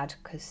so sad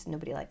because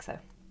nobody likes her.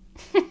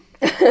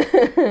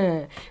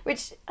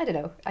 Which, I don't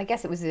know, I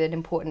guess it was an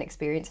important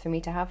experience for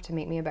me to have to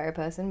make me a better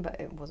person, but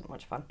it wasn't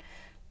much fun.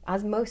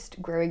 As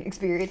most growing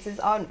experiences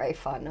aren't very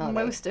fun, are they?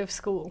 Most of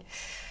school.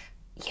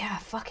 Yeah,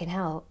 fucking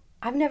hell.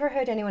 I've never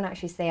heard anyone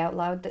actually say out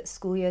loud that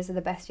school years are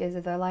the best years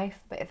of their life,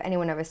 but if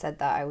anyone ever said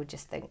that, I would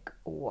just think,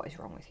 what is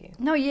wrong with you?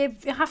 No, you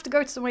have to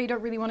go to somewhere you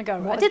don't really want to go.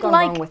 What I has did gone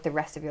like. wrong with the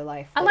rest of your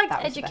life? I that liked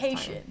that was the best time?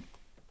 education.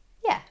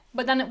 Yeah.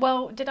 But then,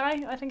 well, did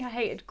I? I think I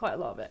hated quite a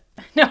lot of it.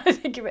 No, I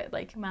think of it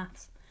like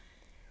maths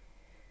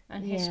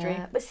and history.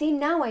 Yeah, but see,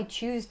 now I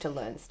choose to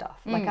learn stuff.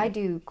 Like, I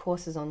do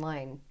courses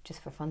online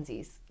just for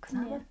funsies. Because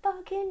I'm a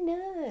fucking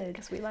nerd.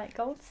 Because we like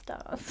gold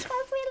stars. Because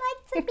we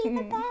like to be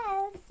the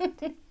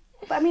best.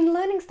 But, I mean,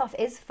 learning stuff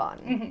is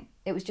fun.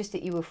 It was just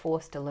that you were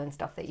forced to learn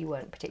stuff that you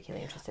weren't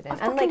particularly interested in. I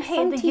And, fucking like, hated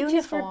some the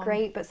teachers were uniform.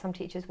 great, but some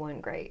teachers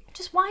weren't great.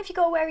 Just why have you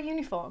got to wear a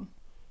uniform?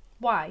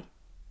 Why?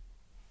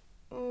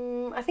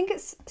 I think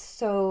it's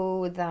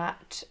so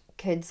that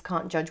kids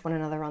can't judge one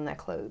another on their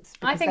clothes.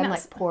 I Because think then,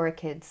 that's- like, poorer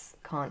kids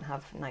can't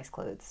have nice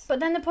clothes.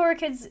 But then the poorer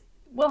kids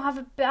will have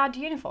a bad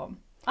uniform.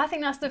 I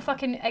think that's the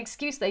fucking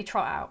excuse they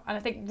trot out. And I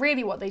think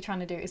really what they're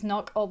trying to do is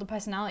knock all the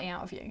personality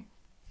out of you.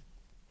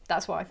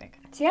 That's what I think.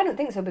 See, I don't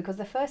think so, because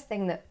the first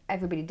thing that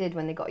everybody did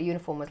when they got a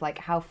uniform was like,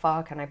 how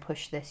far can I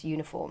push this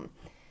uniform?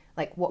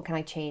 Like, what can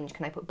I change?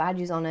 Can I put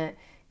badges on it?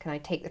 Can I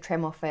take the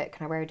trim off it?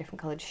 Can I wear a different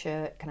coloured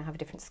shirt? Can I have a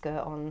different skirt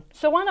on?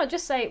 So why not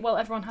just say, well,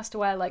 everyone has to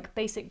wear like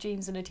basic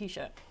jeans and a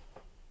t-shirt.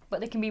 But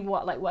they can be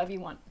whatever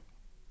you want.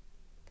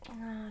 I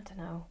don't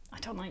know. I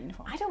don't like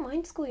uniforms. I don't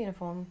mind school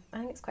uniform. I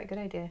think it's quite a good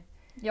idea.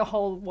 Your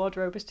whole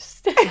wardrobe is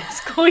just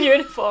school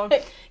uniform.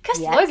 Because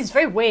Yes. Logan's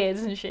very weird,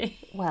 isn't she?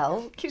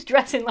 Well, Keeps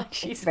dressing like it's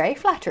she's... very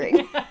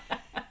flattering.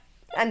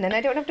 And then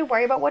I don't have to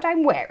worry about what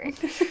I'm wearing.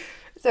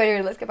 So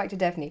anyway, let's get back to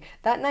Devney.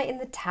 That night in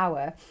the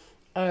tower,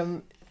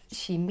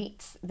 she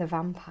meets the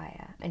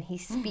vampire and he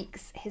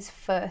speaks his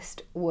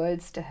first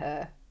words to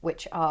her,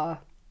 which are,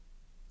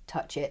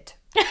 touch it.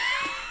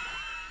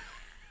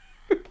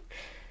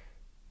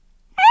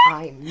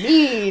 I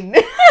mean...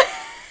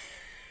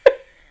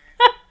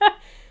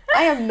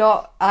 I am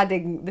not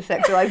adding the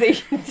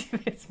sexualization to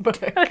this book.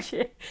 Touch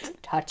it.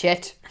 Touch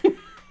it.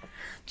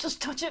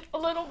 Just touch it a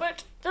little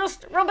bit.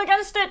 Just rub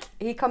against it.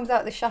 He comes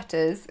out the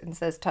shutters and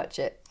says, touch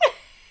it.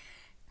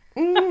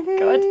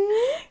 God.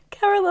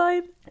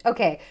 Caroline.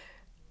 Okay,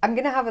 I'm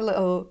going to have a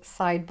little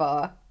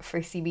sidebar for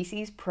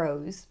CBC's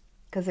prose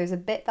because there's a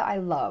bit that I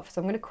love. So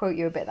I'm going to quote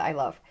you a bit that I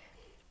love.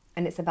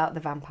 And it's about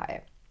the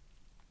vampire.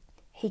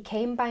 He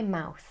came by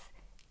mouth,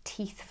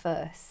 teeth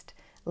first,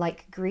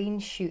 like green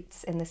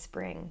shoots in the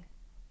spring,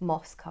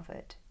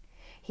 moss-covered.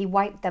 He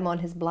wiped them on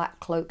his black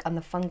cloak, and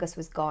the fungus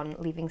was gone,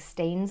 leaving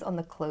stains on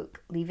the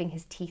cloak, leaving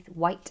his teeth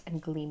white and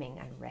gleaming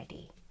and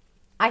ready.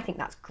 I think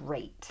that's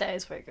great. That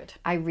is very good.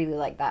 I really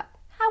like that.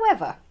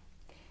 However,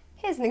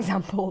 here's an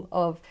example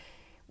of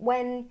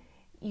when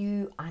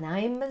you, and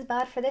I'm as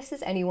bad for this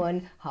as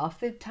anyone, half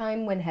the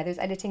time when Heather's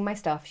editing my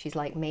stuff, she's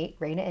like, mate,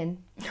 rein it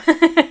in.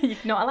 You're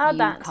not allowed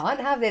that. You can't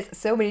have this.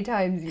 So many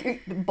times,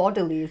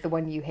 bodily is the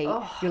one you hate.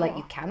 You're like,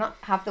 you cannot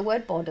have the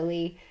word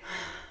bodily.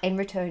 In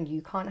return,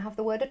 you can't have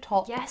the word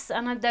atop. Yes,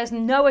 and there's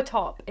no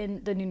atop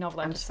in the new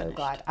novel I'm just so finished.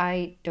 glad.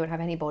 I don't have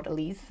any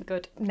bodilies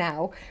Good.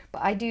 now,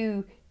 but I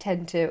do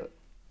tend to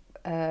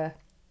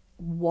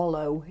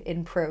wallow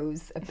in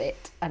prose a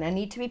bit, and I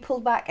need to be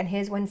pulled back, and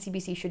here's when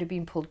CBC should have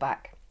been pulled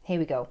back. Here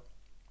we go.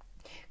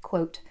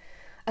 Quote,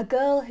 a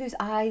girl whose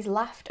eyes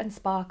laughed and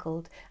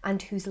sparkled,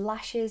 and whose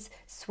lashes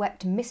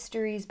swept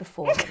mysteries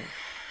before them.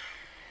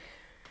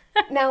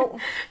 Now,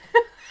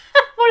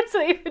 What does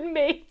that even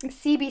mean?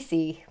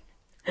 CBC,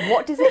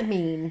 what does it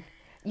mean?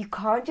 You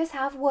can't just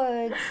have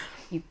words.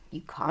 You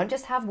can't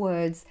just have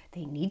words.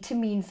 They need to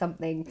mean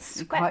something.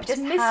 You can't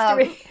just mystery.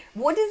 have...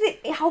 What is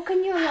it? How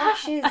can your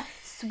lashes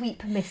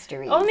sweep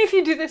mysteries? Only if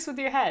you do this with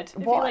your head. If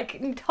you What?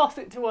 like toss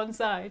it to one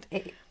side.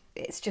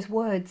 It's just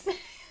words.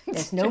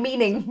 There's no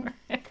meaning.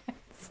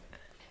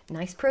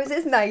 Nice prose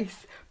is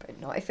nice, but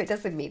not if it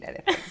doesn't mean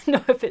anything.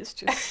 No, if it's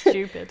just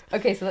stupid.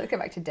 Okay, so let's go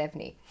back to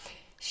Devney.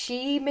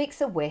 She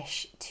makes a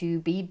wish to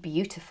be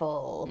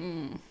beautiful,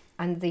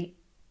 and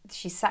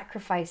she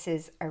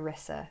sacrifices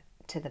Arissa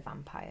to the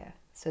vampire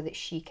so that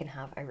she can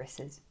have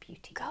Arissa's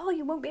beauty. Girl,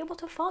 you won't be able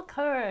to fuck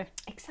her.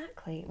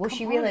 Exactly. Well,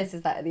 she on.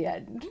 realizes that at the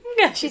end.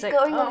 Yeah, She's like,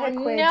 going on her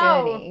queer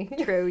journey.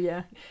 True,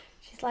 yeah.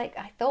 She's like,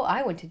 I thought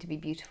I wanted to be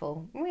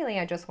beautiful. Really,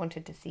 I just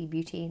wanted to see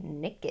beauty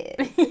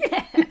naked.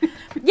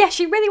 Yeah,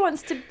 she really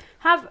wants to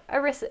have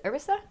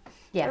Arissa?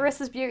 Yeah.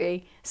 Arissa's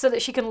beauty, so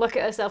that she can look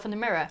at herself in the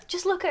mirror.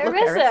 Just look at Look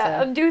at Arissa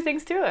Arissa. and do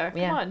things to her. Come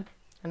Yeah. on.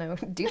 I know.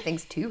 Do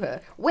things to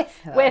her. With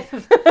her. With.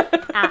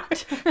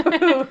 At.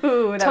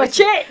 Ooh, that was- Touch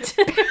it!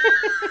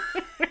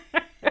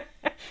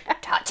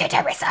 Touch it,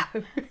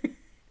 Arissa.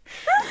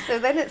 So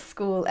then at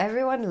school,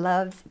 everyone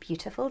loves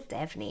beautiful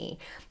Devney.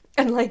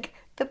 And like,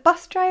 the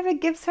bus driver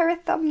gives her a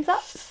thumbs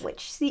up, which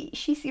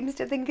she seems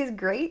to think is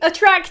great.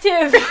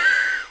 Attractive!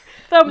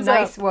 Thumbs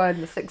Nice up.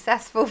 one.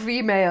 Successful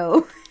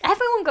female.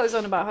 Everyone goes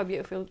on about how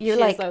beautiful You're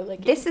she like, is, though.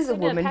 Like, this is a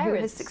even her woman who has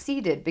parents.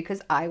 succeeded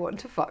because I want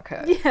to fuck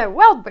her. Yeah,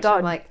 well Which done.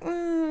 I'm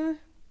like,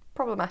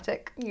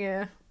 problematic.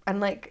 Yeah. And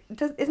like,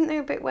 isn't there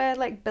a bit where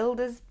like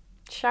builders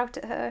shout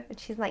at her and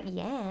she's like,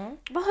 yeah.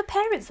 Well, her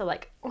parents are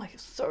like, oh, you're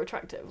so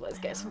attractive. Let's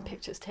get some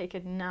pictures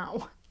taken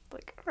now.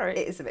 Like, all right,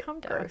 It is a bit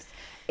calm down. gross.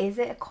 Is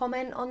it a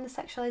comment on the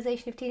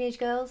sexualization of teenage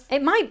girls?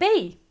 It might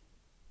be.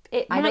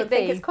 It I might don't be.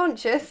 think it's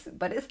conscious,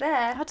 but it's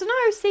there. I don't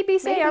know,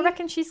 CBC, I Maybe.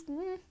 reckon she's...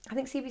 I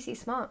think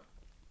CBC's smart.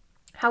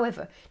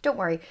 However, don't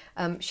worry,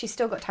 she's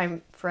still got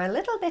time for a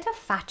little bit of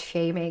fat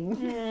shaming.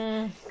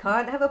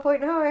 Can't have a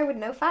point horror with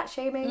no fat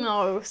shaming.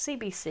 No,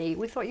 CBC,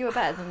 we thought you were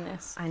better than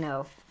this. I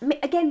know.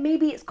 Again,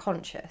 maybe it's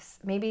conscious.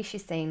 Maybe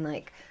she's saying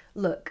like,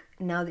 look,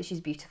 now that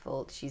she's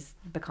beautiful, she's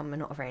become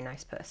not a very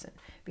nice person.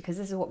 Because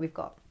this is what we've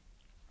got.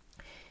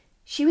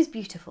 She was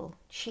beautiful.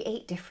 She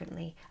ate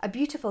differently. A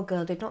beautiful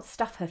girl did not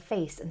stuff her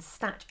face and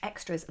snatch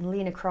extras and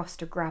lean across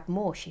to grab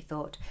more, she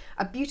thought.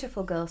 A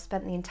beautiful girl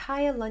spent the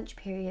entire lunch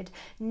period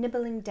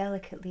nibbling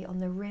delicately on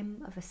the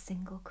rim of a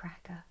single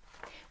cracker.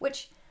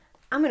 Which,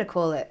 I'm going to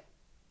call it,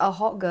 a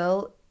hot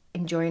girl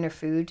enjoying her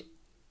food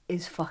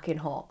is fucking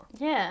hot.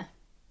 Yeah.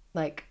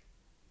 Like,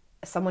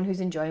 someone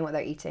who's enjoying what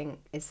they're eating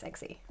is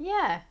sexy.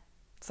 Yeah.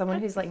 Someone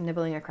who's like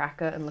nibbling a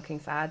cracker and looking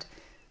sad,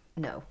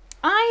 no.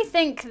 I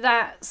think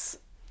that's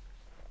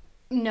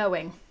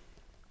knowing.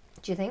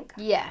 Do you think?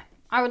 Yeah,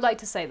 I would like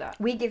to say that.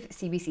 We give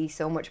CBC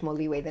so much more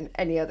leeway than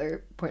any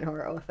other point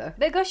horror author.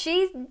 Because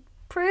she's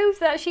proved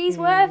that she's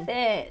worth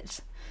it.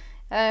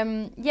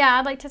 Yeah,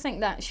 I'd like to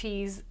think that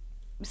she's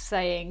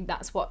saying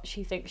that's what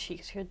she thinks she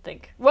should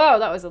think. Whoa,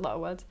 that was a lot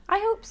of words. I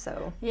hope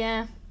so.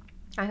 Yeah.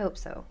 I hope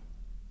so.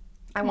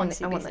 I on, want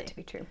CBC. that to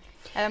be true.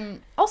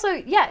 Also,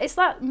 yeah, it's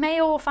that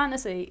male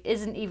fantasy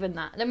isn't even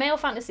that. The male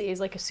fantasy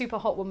is like a super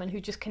hot woman who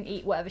just can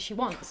eat whatever she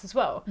wants as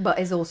well. But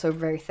is also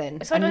very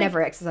thin. So I and don't-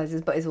 never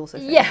exercises, but is also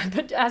thin. Yeah,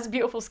 but has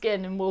beautiful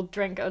skin and will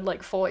drink at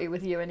like 40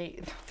 with you and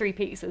eat 3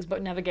 pizzas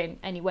but never gain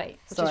any weight,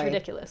 which is Sorry.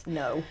 ridiculous.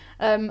 No.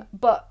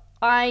 But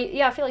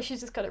I feel like she's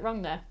just got it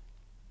wrong there.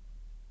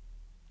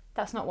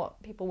 That's not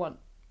what people want.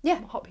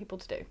 Yeah. Hot people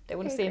to do. They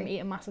want to I see him agree. eat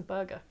a massive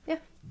burger. Yeah.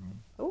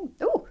 Ooh.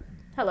 Ooh.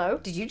 Hello.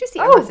 Did you just eat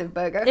Oh, a massive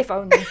burger? If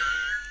only.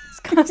 It's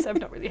because I've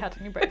not really had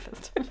any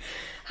breakfast.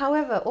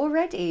 However,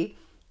 already,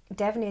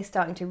 Devney is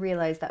starting to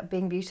realise that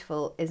being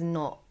beautiful is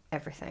not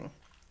everything.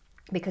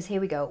 Because here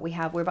we go,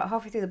 we're about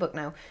halfway through the book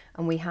now,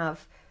 and we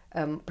have,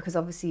 because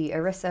obviously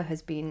Arissa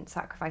has been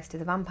sacrificed to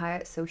the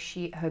vampire, so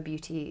her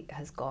beauty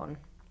has gone.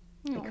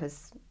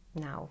 Because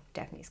now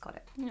Devney's got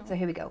it. So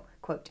here we go,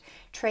 quote,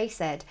 Trey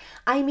said,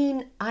 I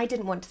mean, I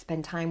didn't want to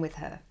spend time with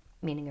her,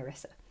 meaning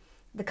Arissa.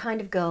 The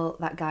kind of girl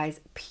that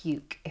guys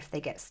puke if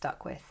they get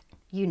stuck with.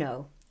 You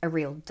know, a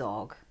real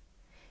dog.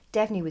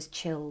 Devney was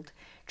chilled.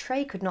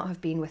 Trey could not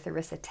have been with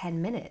Arissa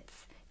 10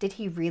 minutes. Did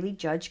he really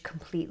judge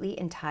completely,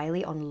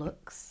 entirely on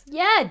looks?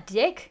 Yeah,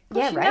 dick.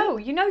 Yeah,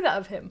 right? You know that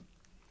of him.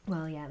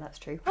 Well, yeah, that's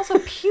true. Also,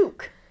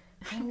 puke.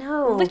 I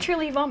know.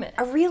 Literally vomit.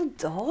 A real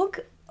dog?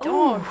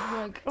 Dog.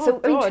 Oh. Like,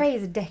 So, I mean, God. Trey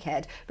is a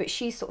dickhead, but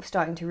she's sort of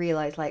starting to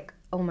realise, like,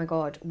 oh my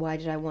God, why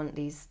did I want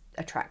these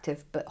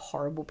attractive but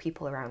horrible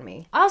people around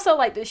me? I also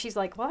like that she's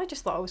like, well, I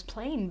just thought I was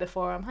plain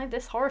before. Am I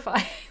this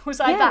horrifying? Was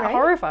I Yeah, that right?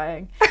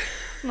 horrifying?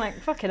 I'm like,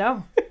 fucking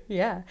hell.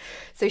 Yeah.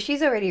 So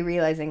she's already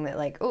realising that,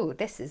 like, oh,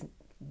 this is,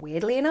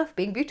 weirdly enough,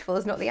 being beautiful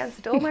is not the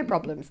answer to all my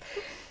problems.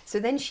 So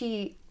then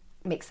she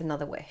makes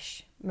another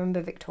wish.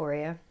 Remember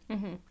Victoria?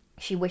 Mm-hmm.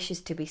 She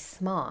wishes to be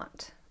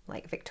smart,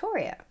 like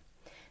Victoria.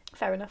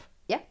 Fair enough.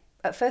 Yeah.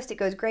 At first it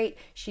goes great.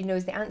 She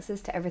knows the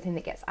answers to everything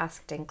that gets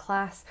asked in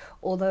class,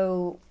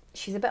 although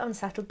she's a bit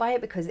unsettled by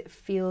it because it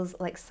feels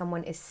like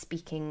someone is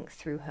speaking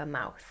through her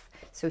mouth.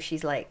 So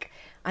she's like,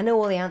 I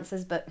know all the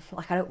answers, but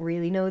like I don't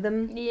really know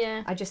them.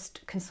 Yeah. I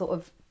just can sort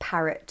of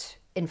parrot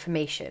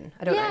information.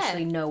 I don't Yeah.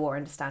 actually know or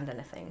understand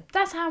anything.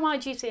 That's how my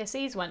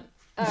GCSEs went.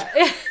 'Cause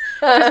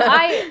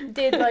I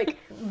did like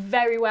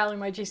very well in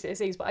my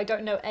GCSEs, but I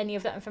don't know any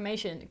of that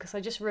information because I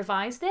just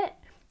revised it,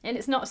 and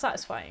it's not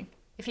satisfying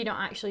if you don't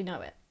actually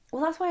know it.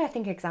 Well, that's why I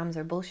think exams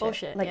are bullshit.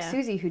 Bullshit, Like yeah.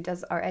 Susie, who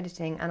does our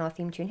editing and our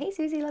theme tune. Hey,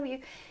 Susie, love you.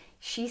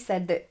 She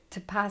said that to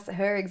pass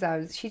her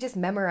exams, she just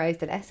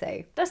memorized an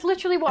essay That's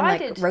literally what and I like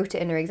did. wrote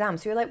it in her exam.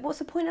 So you're like, what's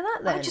the point of that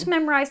then? I just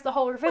memorised the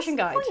whole revision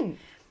What's guide. the point?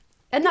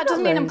 And You've that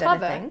doesn't not mean I'm learned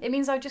clever. anything. It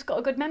means I've just got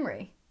a good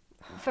memory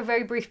for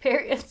very brief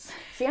periods.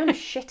 See, I'm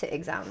shit at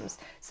exams.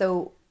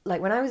 So,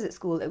 like, when I was at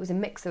school, it was a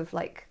mix of,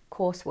 like,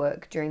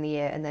 coursework during the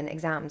year and then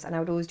exams. And I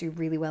would always do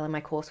really well in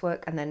my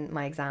coursework, and then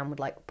my exam would,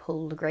 like,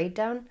 pull the grade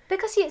down.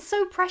 Because it's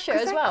so pressure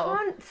as well. I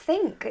can't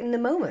think in the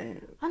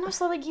moment. And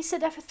also, like, you sit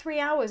there for 3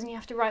 hours and you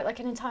have to write, like,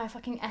 an entire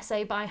fucking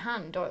essay by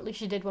hand, or at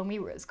least you did when we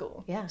were at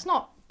school. Yeah. It's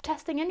not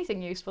testing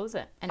anything useful, is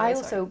it? Anyway, I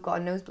sorry. also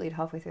got a nosebleed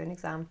halfway through an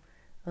exam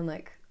and,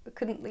 like,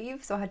 couldn't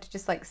leave. So I had to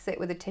just, like, sit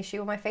with a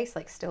tissue on my face,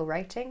 like, still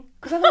writing.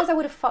 Because otherwise I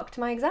would have fucked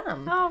my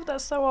exam. Oh,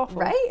 that's so awful.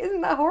 Right?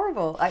 Isn't that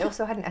horrible? I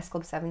also had an S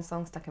Club 7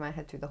 song stuck in my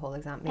head through the whole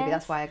exam. Maybe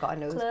that's why I got a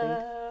nosebleed.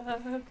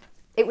 Club.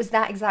 It was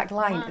that exact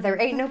line.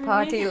 There ain't no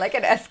party like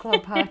an S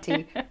Club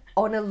party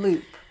on a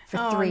loop for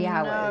Oh, 3 no,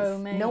 hours.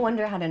 mate. No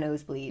wonder I had a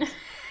nosebleed.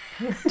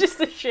 Just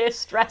the sheer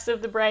stress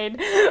of the brain.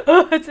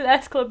 Oh, it's an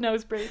S Club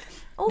nosebleed.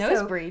 Also,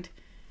 Nosebleed.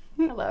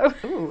 Hello.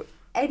 ooh,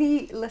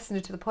 any listener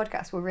to the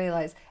podcast will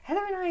realise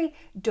Heather and I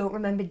don't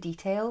remember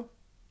detail.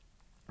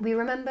 We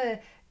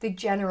remember the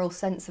general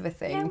sense of a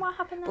thing, Yeah, what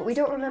happened but we next?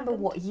 don't What remember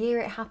happened? what year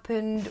it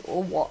happened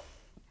or what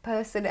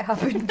person it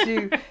happened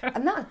to.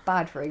 And that's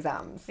bad for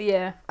exams.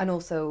 Yeah. And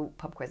also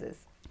pub quizzes.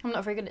 I'm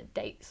not very good at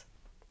dates.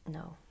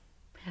 No.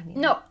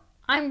 No,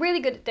 I'm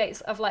really good at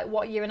dates of like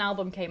what year an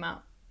album came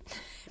out.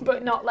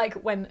 But not like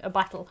when a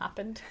battle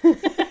happened.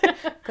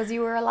 Because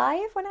you were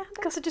alive when it happened?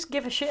 Because I just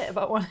give a shit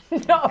about one,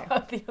 not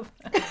about the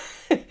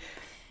other.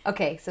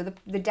 Okay, so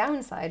the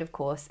downside, of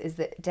course, is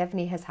that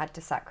Devney has had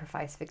to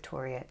sacrifice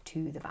Victoria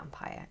to the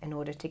vampire in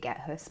order to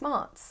get her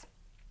smarts.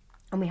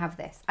 And we have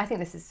this. I think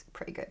this is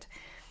pretty good.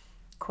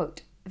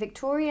 Quote,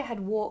 Victoria had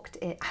walked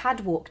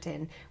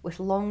in with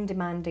long,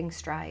 demanding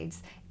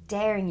strides,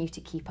 daring you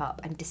to keep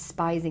up and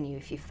despising you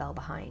if you fell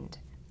behind.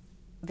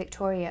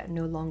 Victoria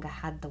no longer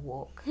had the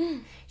walk.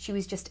 She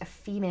was just a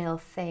female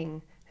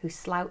thing who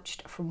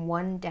slouched from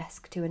one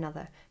desk to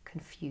another,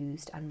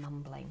 confused and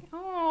mumbling.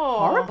 Oh,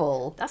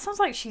 Horrible. That sounds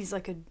like she's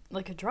like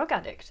a drug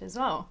addict as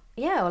well.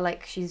 Yeah, or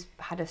like she's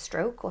had a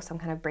stroke or some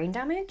kind of brain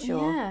damage.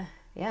 Or, Yeah.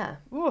 Yeah.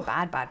 Ooh,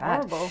 bad.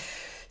 Horrible.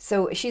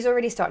 So she's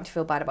already starting to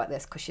feel bad about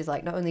this because she's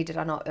like, not only did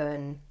I not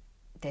earn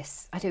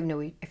this, I don't know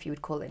if you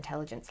would call it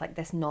intelligence, like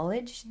this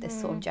knowledge, this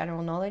sort of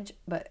general knowledge,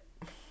 but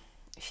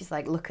she's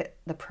like, look at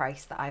the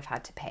price that I've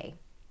had to pay.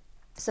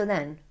 So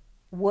then,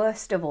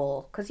 worst of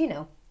all, because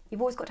you've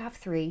always got to have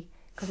 3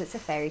 because it's a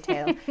fairy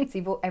tale.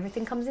 So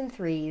everything comes in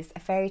 3s, a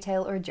fairy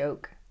tale or a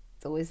joke.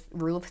 It's always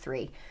rule of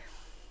 3.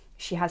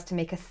 She has to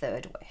make a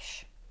 3rd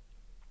wish.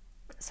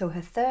 So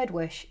her 3rd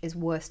wish is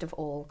worst of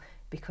all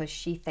because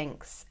she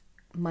thinks,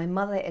 my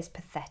mother is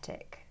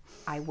pathetic.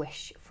 I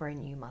wish for a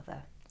new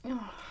mother.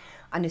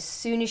 And as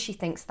soon as she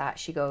thinks that,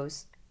 she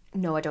goes,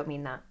 no, I don't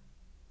mean that.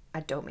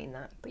 I don't mean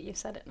that. But you've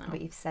said it now.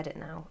 But you've said it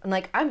now. And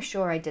like, I'm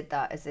sure I did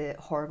that as a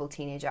horrible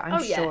teenager. I'm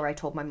Oh, yeah. sure I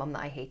told my mum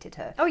that I hated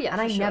her. Oh, yeah, And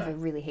for I sure. never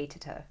really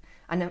hated her.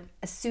 And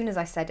as soon as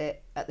I said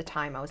it at the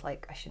time, I was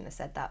like, I shouldn't have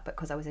said that. But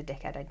because I was a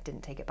dickhead, I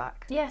didn't take it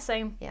back. Yeah,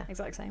 same. Yeah.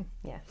 Exact same.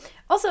 Yeah.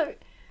 Also,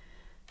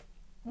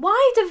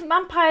 why do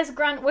vampires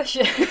grant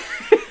wishes?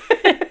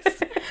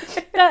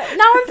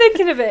 Now I'm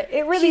thinking of it.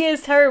 It really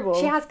is terrible.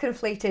 She has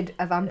conflated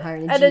a vampire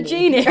and And a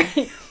genie.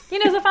 You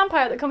know the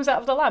vampire that comes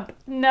out of the lamp?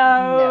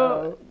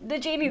 No. The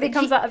genie that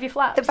comes out of your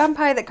flaps. The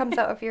vampire that comes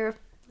out of your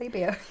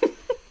labia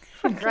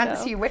and grants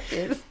hell. you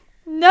wishes.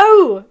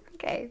 No.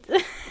 Okay.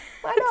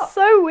 Why not?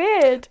 So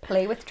weird.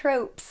 Play with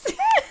tropes.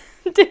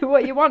 do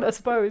what you want, I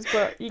suppose,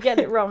 but you get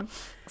it wrong.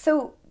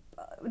 So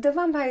the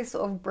vampire's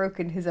sort of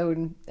broken his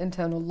own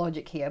internal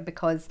logic here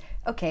because,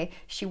 okay,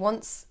 she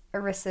wants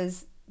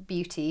Arissa's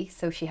beauty,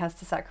 so she has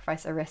to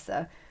sacrifice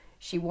Arissa.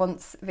 She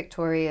wants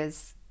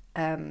Victoria's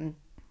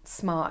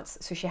smarts,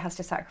 so she has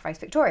to sacrifice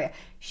Victoria.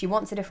 She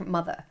wants a different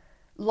mother.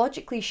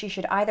 Logically, she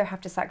should either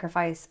have to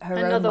sacrifice her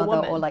Another own mother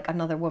woman. or like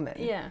another woman.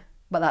 Yeah.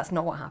 But that's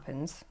not what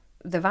happens.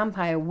 The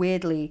vampire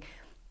weirdly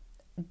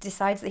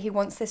decides that he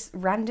wants this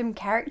random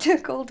character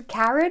called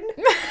Karen.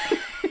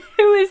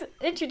 Who is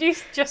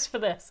introduced just for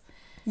this.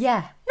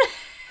 Yeah.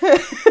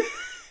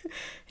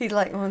 He's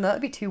like, well,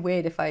 that'd be too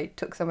weird if I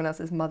took someone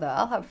else's mother.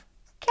 I'll have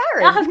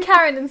Karen. I'll have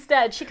Karen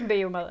instead. She can be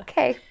your mother.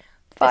 Okay, This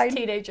fine.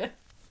 teenager.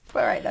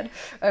 All right then.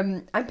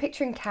 I'm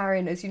picturing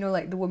Karen as, you know,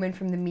 like the woman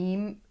from the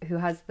meme who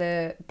has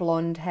the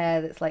blonde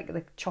hair that's like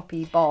the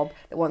choppy bob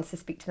that wants to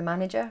speak to the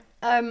manager.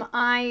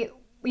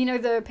 You know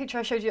the picture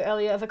I showed you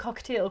earlier of a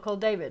cockatiel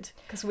called David?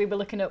 Because we were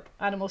looking up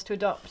animals to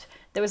adopt.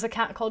 There was a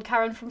cat called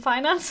Karen from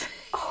Finance.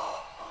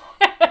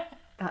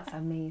 That's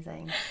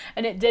amazing.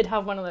 And it did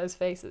have one of those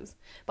faces.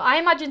 But I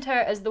imagined her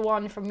as the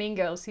one from Mean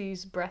Girls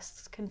whose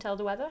breasts can tell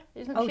the weather.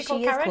 Isn't Oh, she she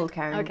called is Karen? called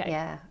Karen. Okay.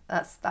 Yeah,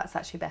 that's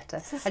actually better.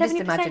 It's a I just 70%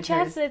 imagined her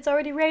chance as that it's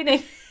already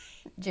raining.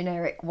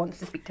 generic wants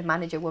to speak to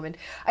manager woman.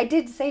 I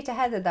did say to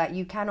Heather that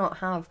you cannot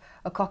have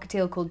a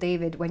cockatiel called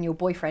David when your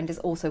boyfriend is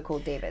also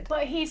called David.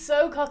 But he's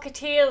so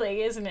cockatiel-y,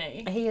 isn't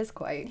he? He is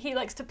quite. He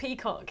likes to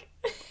peacock.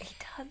 He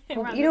does. In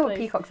Well, random you know what?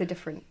 place. Peacocks are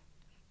different.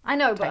 I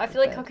know, but Type I of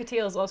feel like bird.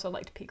 cockatiels also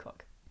like to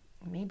peacock.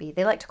 Maybe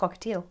they like to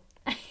cockatiel.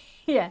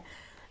 Yeah.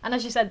 And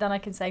as you said, then I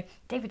can say,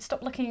 David,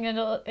 stop looking in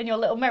your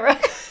little mirror.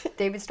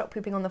 David, stop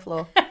pooping on the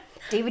floor.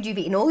 David, you've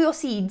eaten all your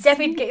seeds.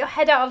 David, get your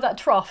head out of that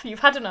trough.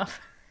 You've had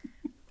enough.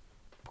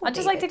 Poor I'd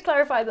just like to David.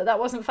 clarify that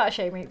wasn't fat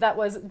shaming. That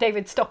was,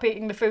 David, stop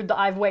eating the food that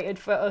I've waited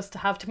for us to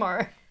have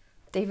tomorrow.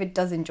 David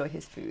does enjoy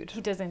his food.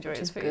 He does enjoy Which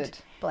his is food. good.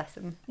 Bless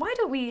him. Why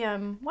don't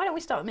we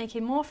start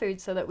making more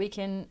food so that we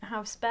can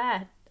have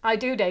spare? I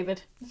do,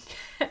 David.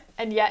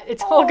 And yet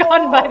it's all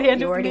gone by the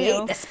end you of the already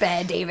meal. ate the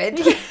spare,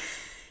 David.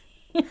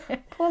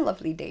 Poor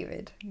lovely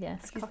David.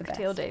 Yes, He's the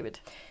cockatiel best. David.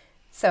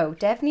 So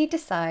Devney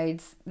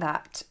decides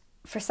that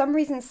for some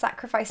reason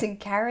sacrificing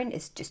Karen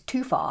is just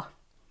too far.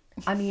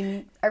 I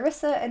mean,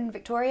 Arissa and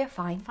Victoria,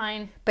 fine.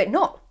 Fine. But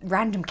not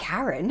random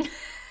Karen.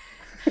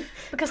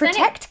 Because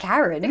Protect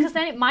Karen.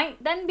 then it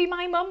might then be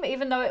my mum,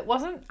 even though it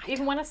wasn't,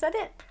 even when I said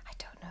it. I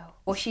don't know.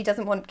 Or she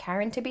doesn't want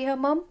Karen to be her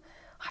mum.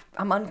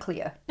 I'm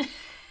unclear.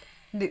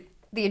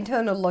 The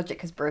internal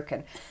logic is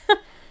broken.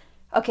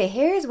 Okay,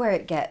 here's where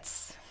it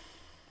gets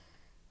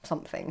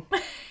something.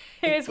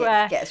 Here's It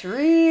where gets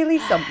really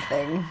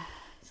something.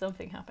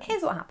 something happens.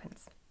 Here's what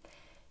happens.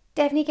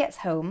 Devney gets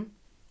home.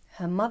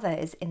 Her mother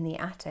is in the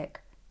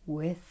attic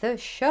with the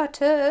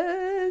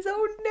shutters.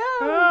 Oh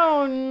no!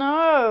 Oh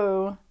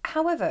no.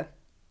 However,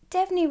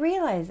 Devney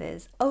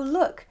realizes, oh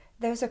look,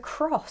 there's a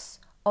cross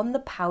on the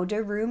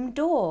powder room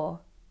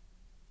door.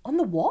 On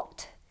the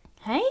what?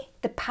 Hey?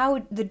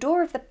 The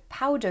door of the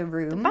powder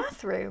room.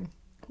 Bathroom.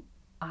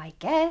 I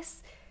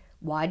guess.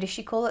 Why does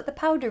she call it the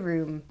powder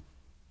room?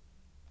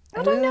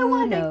 I don't know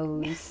why Who they-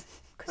 knows?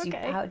 Because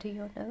Okay. you powder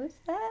your nose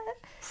there?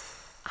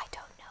 I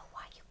don't know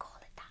why you call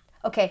it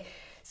that. Okay,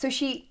 so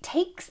she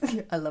takes...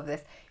 I love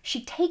this.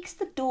 She takes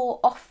the door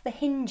off the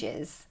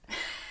hinges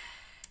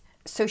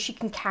so she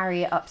can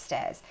carry it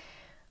upstairs.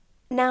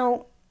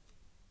 Now,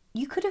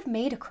 you could have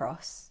made a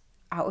cross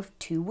out of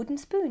 2 wooden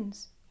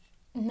spoons.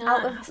 No,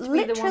 Out it of has to be the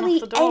one literally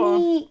off the door.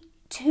 any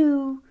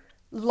 2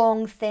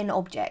 long, thin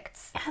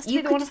objects. It has to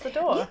be the one off the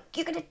door.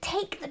 You're going to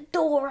take the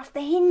door off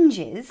the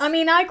hinges. I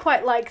mean, I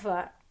quite like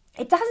that.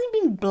 It hasn't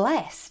been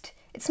blessed.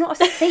 It's not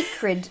a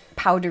sacred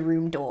powder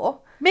room door.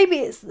 Maybe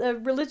it's a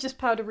religious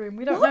powder room.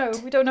 We don't What? know.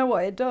 We don't know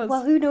what it does.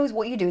 Well, who knows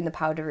what you do in the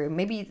powder room?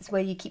 Maybe it's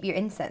where you keep your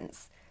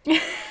incense.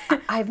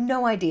 I have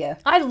no idea.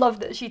 I love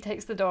that she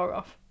takes the door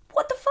off.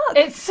 What the fuck?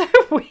 It's so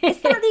weird.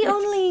 Is that the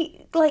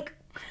only, like,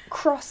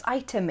 cross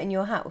item in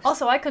your house?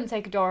 Also, I couldn't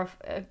take a door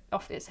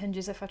off its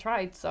hinges if I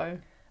tried, so...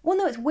 Well,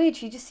 no, it's weird.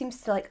 She just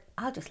seems to, like,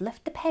 I'll just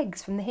lift the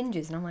pegs from the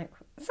hinges. And I'm like,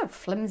 this is a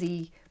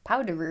flimsy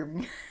powder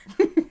room.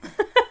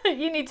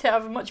 You need to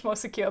have a much more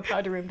secure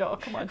powder room door,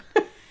 come on.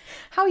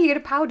 How are you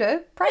going to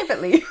powder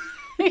privately?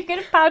 You're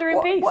going to powder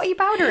in peace. What are you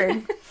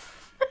powdering?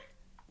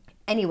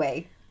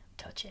 Anyway,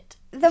 Touch it.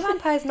 the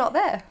vampire's not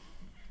there.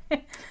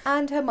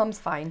 And her mum's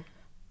fine.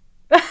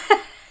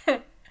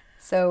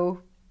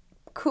 So,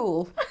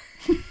 cool.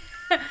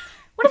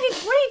 What are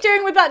you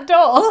doing with that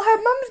door? Well, her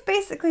mum's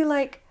basically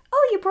like,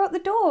 oh, you brought the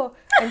door.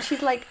 And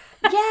she's like,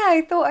 yeah,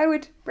 I thought I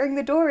would bring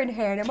the door in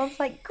here. And her mum's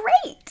like,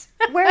 great.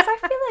 Whereas I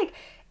feel like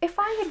if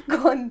I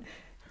had gone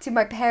to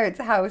my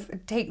parents' house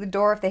and take the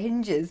door off the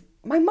hinges,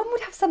 my mum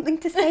would have something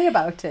to say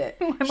about it.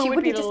 My mum She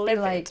would be wouldn't just be livid.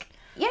 like,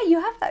 yeah,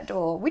 you have that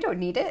door. We don't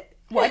need it.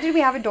 Why did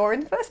we have a door in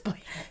the first place?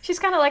 She's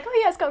kind of like,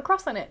 oh yeah, it's got a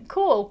cross on it.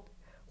 Cool.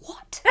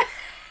 What?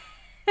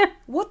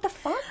 What the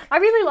fuck? I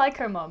really like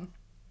her mum.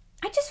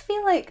 I just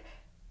feel like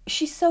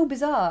she's so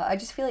bizarre. I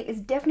just feel like it's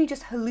definitely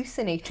just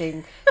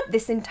hallucinating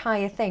this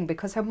entire thing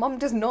because her mum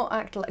does not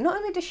act like. Not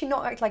only does she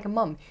not act like a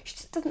mum, she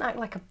just doesn't act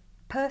like a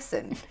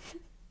person.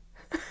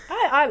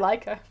 I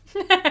like her.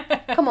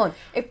 Come on,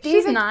 if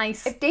She's David,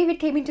 nice. If David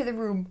came into the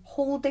room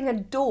holding a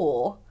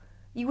door,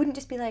 you wouldn't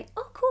just be like,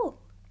 "Oh, cool."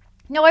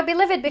 No, I'd be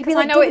livid because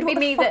like, I know "David, it'd be what the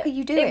me fuck that are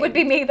you it would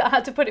doing?" be me that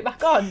had to put it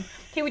back on.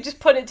 He would just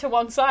put it to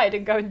one side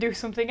and go and do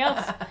something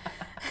else.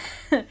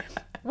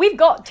 We've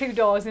got 2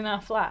 doors in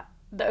our flat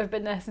that have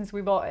been there since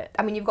we bought it.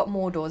 I mean, you've got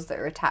more doors that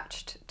are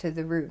attached to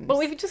the rooms. But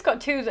we've just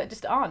got 2 that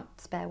just aren't.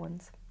 spare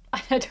ones.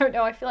 I don't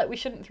know. I feel like we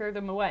shouldn't throw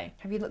them away.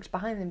 Have you looked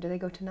behind them? Do they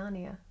go to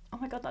Narnia? Oh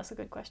my god, that's a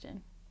good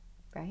question.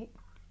 Right?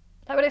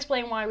 That would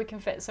explain why we can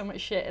fit so much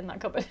shit in that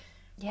cupboard.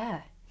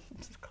 Yeah.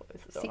 Just close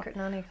the door. Secret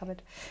Narnia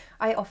cupboard.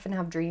 I often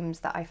have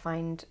dreams that I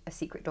find a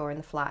secret door in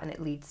the flat and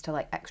it leads to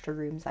like extra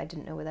rooms I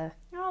didn't know were there.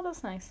 Oh,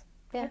 that's nice.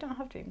 Yeah. I don't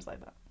have dreams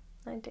like that.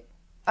 I do.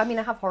 I mean,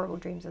 I have horrible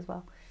dreams as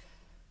well.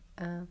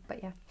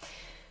 But yeah.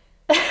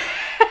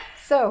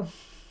 So,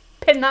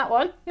 Pin that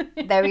one.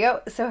 there we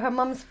go. So her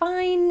mum's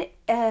fine.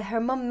 Her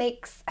mum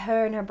makes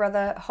her and her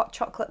brother hot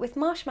chocolate with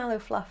marshmallow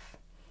fluff.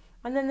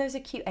 And then there's a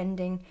cute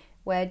ending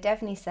where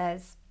Devney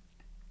says,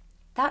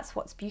 "That's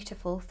what's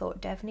beautiful,"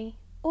 thought Devney.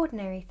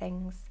 "Ordinary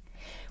things."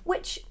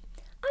 Which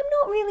I'm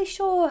not really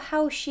sure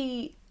how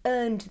she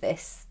earned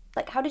this.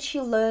 Like, how did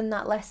she learn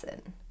that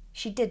lesson?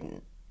 She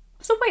didn't.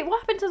 So wait,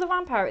 what happened to the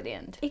vampire at the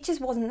end? It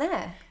just wasn't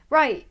there.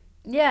 Right.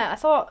 Yeah, I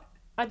thought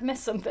I'd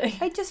missed something.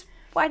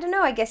 I don't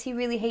know. I guess he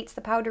really hates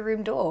the powder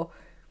room door.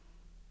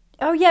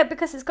 Oh yeah,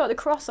 because it's got the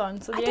cross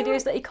on, so I the idea don't-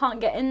 is that he can't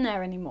get in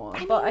there anymore.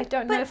 I But mean, I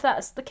don't know but- if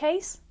that's the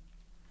case.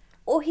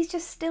 Or he's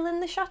just still in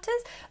the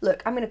shutters.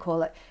 Look, I'm going to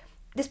call it.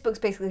 This book's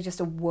basically just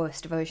a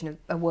worse version of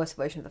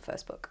the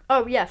first book.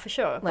 Oh yeah, for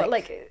sure. But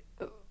like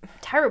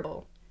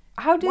terrible.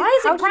 How did Why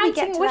is how it did we get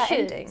granting to that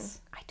wishes? ending?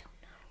 I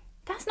don't know.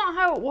 That's not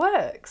how it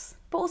works.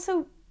 But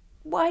also,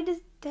 why does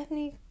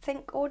Devney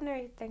think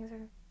ordinary things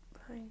are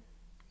fine?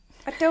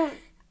 I don't.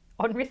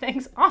 Ordinary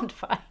things aren't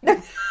fine.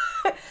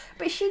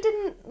 But she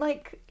didn't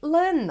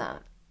learn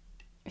that.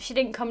 She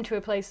didn't come to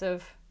a place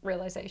of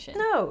realization.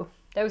 No.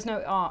 There was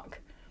no arc.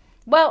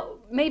 Well,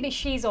 maybe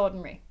she's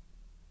ordinary.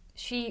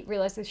 She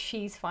realizes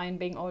she's fine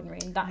being ordinary,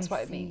 and that's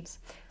what it see. means.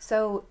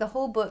 So the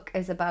whole book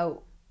is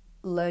about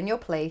learn your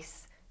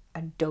place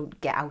and don't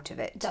get out of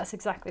it. That's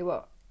exactly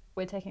what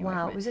we're taking away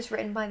Wow. from it. Was this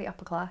written by the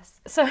upper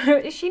class? So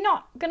is she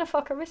not gonna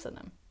fuck Arissa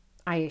then?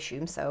 I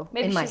assume so.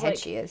 Maybe In my she's head, like-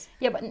 she is.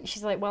 Yeah, but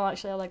she's like, well,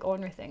 actually, I like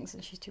ordinary things,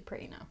 and she's too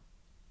pretty now.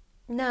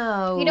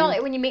 No. You know,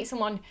 like when you meet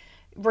someone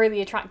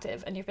really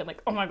attractive, and you feel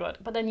like, oh my god,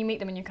 but then you meet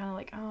them, and you're kind of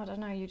like, oh, I don't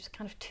know, you're just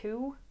kind of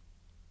too.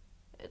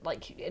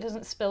 Like it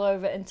doesn't spill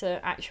over into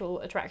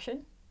actual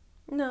attraction.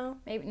 No.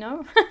 Maybe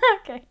no.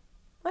 Okay.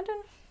 I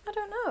don't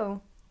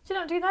know. So you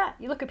don't do that.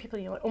 You look at people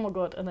and you're like, oh my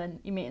god, and then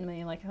you meet them and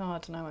you're like, oh, I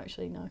don't know,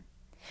 actually, no.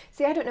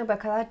 See, I don't know,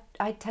 because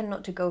I tend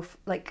not to go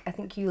I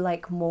think you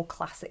like more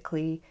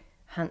classically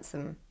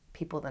handsome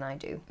people than I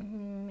do.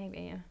 Maybe,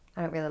 yeah.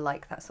 I don't really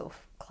like that sort of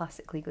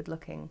classically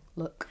good-looking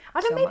look.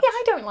 I don't. so Maybe much.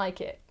 I don't like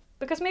it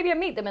because maybe I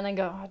meet them and then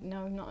go, oh,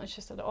 no, not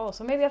interested at all.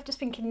 So maybe I've just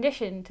been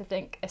conditioned to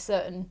think a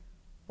certain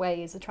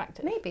way is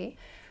attractive. Maybe.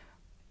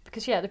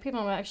 Because yeah, the people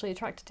I'm actually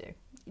attracted to.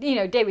 You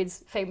know,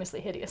 David's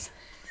famously hideous.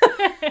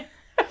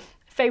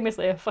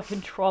 Famously a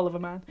fucking troll of a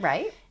man.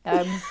 Right?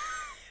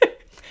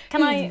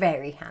 Can He's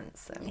very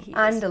handsome He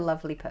and is. a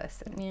lovely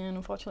person. Yeah, and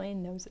unfortunately he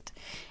knows it.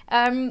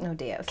 Oh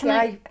dear.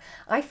 Can See,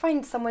 I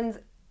find someone's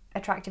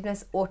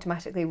attractiveness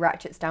automatically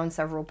ratchets down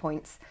several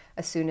points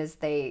as soon as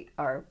they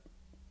are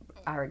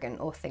arrogant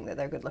or think that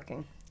they're good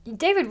looking.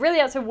 David really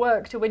had to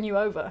work to win you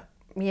over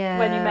Yeah.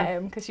 when you met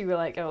him because you were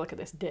like, oh, look at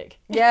this dick.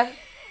 Yeah,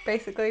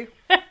 basically.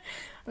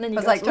 And then you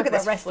I was got like, to look talk at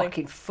this about wrestling.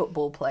 fucking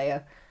football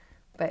player.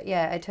 But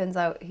yeah, it turns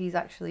out he's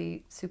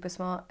actually super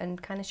smart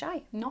and kind of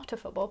shy. Not a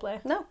football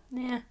player. No.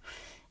 Yeah.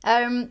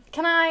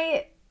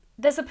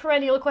 There's a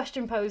perennial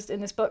question posed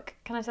in this book.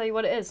 Can I tell you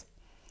what it is?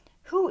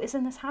 Who is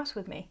in this house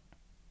with me?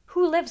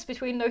 Who lives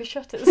between those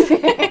shutters?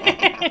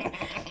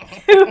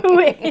 Who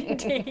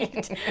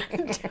indeed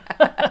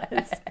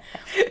does?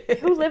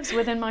 Who lives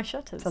within my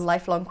shutters? It's a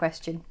lifelong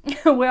question.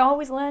 We're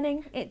always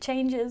learning. It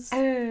changes.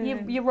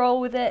 You roll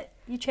with it.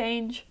 You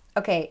change.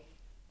 Okay,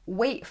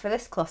 wait for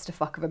this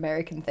clusterfuck of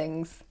American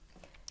things.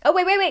 Oh,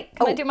 wait.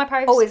 Can I do my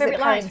Paris is favourite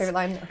it Paris lines? favourite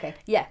line? Okay.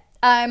 Yeah.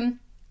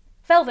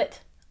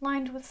 Velvet,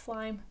 lined with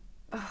slime.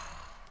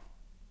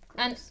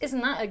 And isn't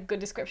that a good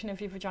description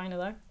of your vagina,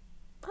 though?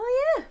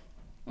 Oh yeah.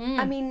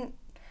 I mean,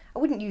 I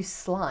wouldn't use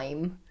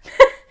slime,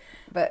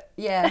 but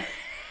yeah,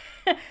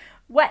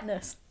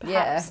 Wetness,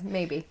 perhaps. yeah,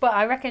 maybe. But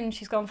I reckon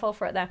she's gone full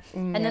for it there.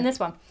 And yeah. then this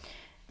one.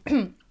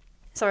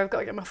 Sorry, I've got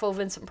to get my full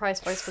Vincent Price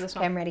voice for this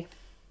Okay, one. I'm ready.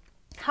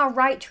 How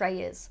right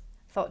Trey is,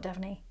 thought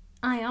Devney.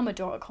 I am a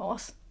dark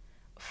horse.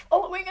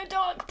 Following a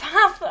dark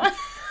path.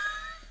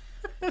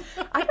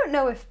 I don't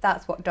know if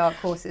that's what dark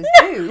horses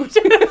do.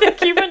 I don't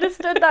think you've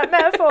understood that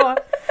metaphor.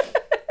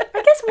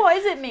 I guess what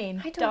does it mean?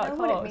 I don't dark know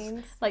what it horse?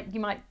 means. Like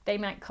they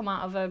might come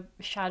out of a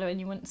shadow and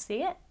you wouldn't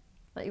see it.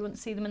 Like you wouldn't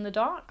see them in the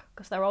dark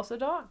because they're also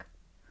dark.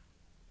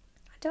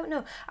 don't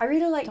know. I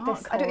really like Dark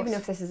this. I don't even know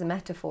horse. if this is a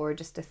metaphor or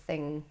just a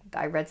thing that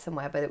I read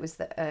somewhere, but it was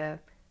that a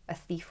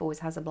thief always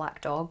has a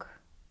black dog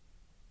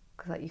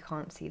because like you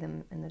can't see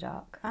them in the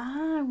dark.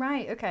 Ah,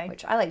 right, okay.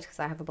 Which I liked because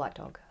I have a black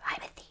dog.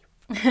 I'm a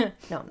thief.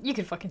 No, You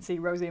could fucking see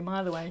Rosie a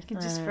mile away. You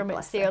can just from it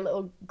bless see her. her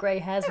little grey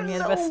hairs on the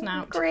end of her little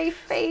snout. grey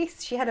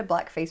face. She had a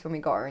black face when we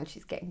got her, and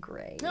she's getting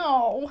grey.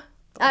 Oh.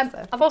 Bless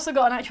her. I've also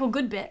got an actual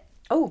good bit.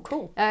 Oh,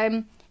 cool.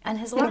 And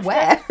his laughter.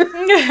 Where?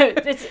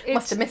 it's,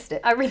 Must have missed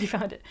it. I really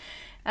found it.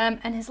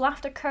 And his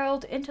laughter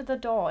curled into the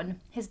dawn.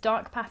 His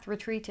dark path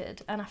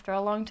retreated, and after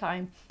a long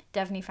time,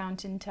 Devney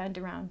Fountain turned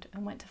around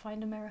and went to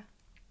find a mirror.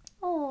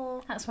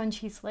 Oh. That's when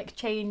she's like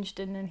changed,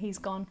 and then he's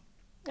gone.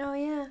 Oh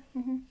yeah.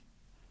 Mm-hmm.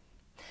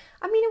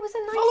 I mean, it was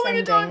a nice Following a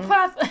ending. dark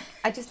path.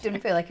 I just didn't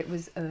feel like it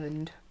was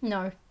earned.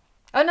 No.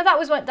 Oh no,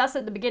 that's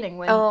at the beginning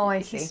when Oh, I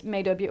he's see.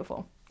 made her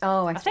beautiful.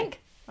 Oh, I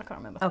think. I can't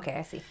remember. Okay,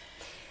 I see.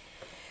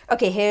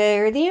 Okay,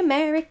 here are the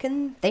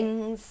American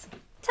things.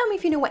 Tell me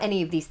if you know what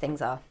any of these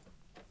things are.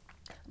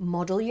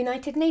 Model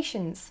United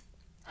Nations.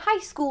 High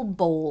school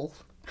bowl.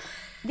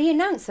 The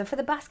announcer for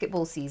the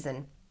basketball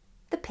season.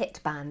 The pit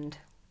band.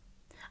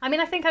 I mean,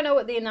 I think I know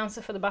what the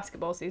announcer for the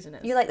basketball season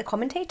is. You like the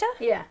commentator?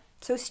 Yeah.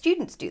 So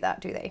students do that,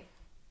 do they?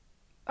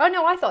 Oh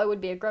no, I thought it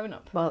would be a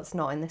grown-up. Well, it's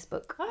not in this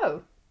book.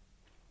 Oh.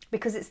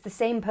 Because it's the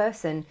same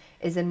person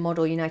is in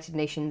Model United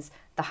Nations,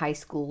 the high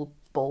school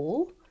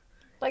bowl,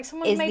 Like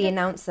someone's is made the a-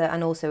 announcer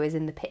and also is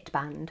in the pit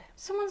band.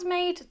 Someone's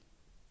made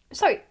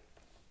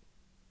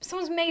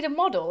a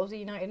model of the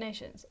United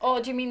Nations.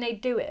 Or do you mean they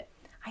do it?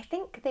 I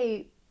think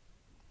they,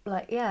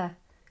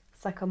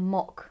 it's like a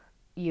mock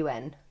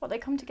UN. What, they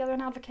come together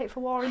and advocate for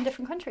war in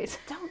different countries?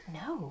 Don't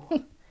know.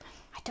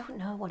 I don't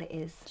know what it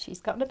is. She's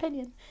got an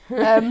opinion.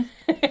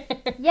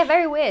 Yeah,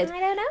 very weird. I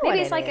don't know Maybe what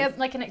it's it like is.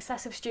 like an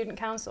excessive student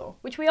council,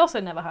 which we also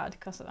never had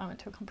because I went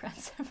to a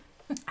comprehensive.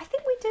 I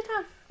think we did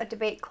have a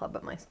debate club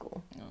at my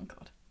school. Oh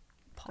god,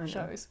 I pop know.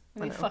 shows I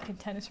with know. fucking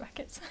tennis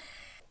rackets.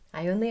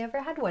 I only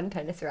ever had one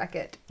tennis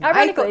racket. I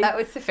Ironically- thought that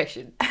was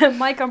sufficient.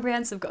 My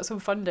comprehensive got some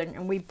funding,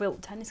 and we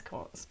built tennis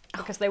courts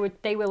because they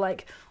were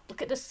like,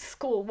 look at this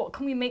school. What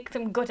can we make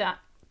them good at?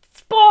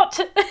 Sport.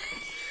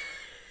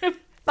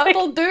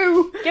 That'll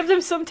do. Give them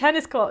some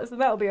tennis courts,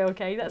 and that'll be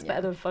okay. That's Yeah.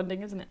 better than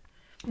funding, isn't it?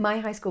 My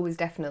high school was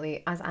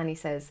definitely, as Annie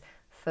says,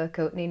 fur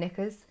coat knee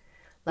knickers.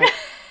 Like,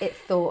 it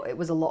thought it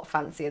was a lot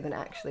fancier than it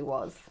actually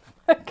was.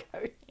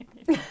 Okay.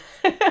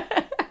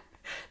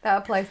 That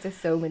applies to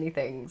so many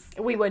things.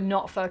 We were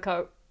not fur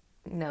coat.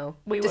 No.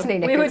 We just were knee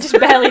we were knickers. just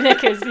barely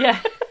knickers. Yeah.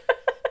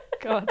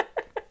 God.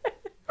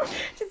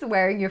 Just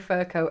wearing your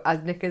fur coat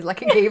as knickers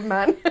like a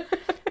caveman.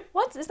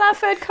 What is that? A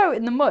fur coat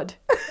in the mud?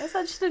 Is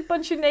that just a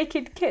bunch of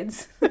naked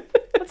kids?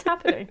 What's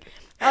happening?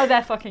 Oh,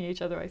 they're fucking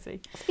each other. I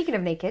see. Speaking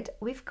of naked,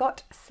 we've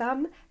got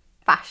some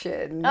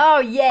fashion. Oh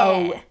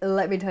yeah. Oh,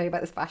 let me tell you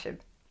about this fashion.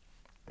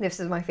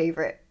 This is my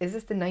favourite. Is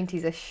this the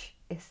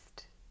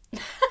 90s-ish-ist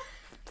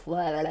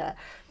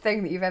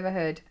thing that you've ever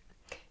heard?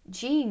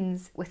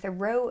 Jeans with a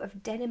row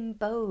of denim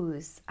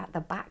bows at the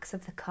backs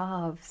of the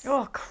calves.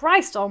 Oh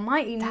Christ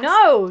Almighty! That's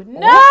No! awful.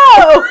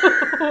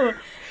 No!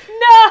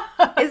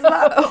 No! Is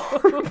that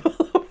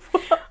horrible?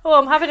 Oh,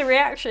 I'm having a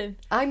reaction.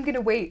 I'm going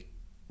to wait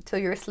till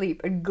you're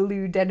asleep and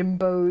glue denim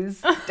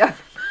bows down the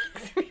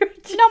backs of your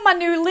Do you know my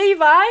new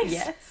Levi's?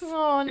 Yes.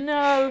 Oh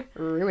no.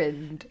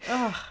 ruined.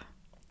 Ugh.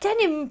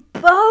 Denim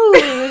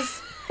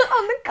bows.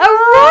 On the A calves.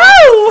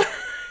 row.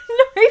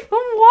 Not even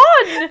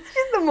one. It's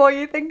just the more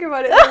you think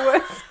about it, the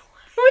worse.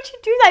 Why would you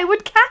do that? It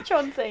would catch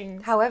on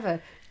things.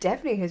 However,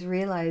 Devney has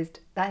realised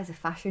that is a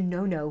fashion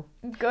no-no.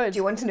 Good. Do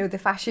you want to know the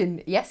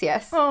fashion? Yes,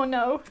 yes. Oh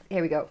no.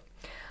 Here we go.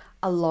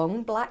 A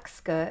long black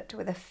skirt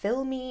with a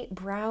filmy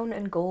brown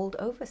and gold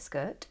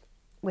overskirt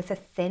with a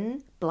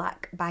thin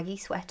black baggy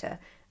sweater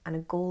and a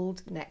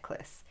gold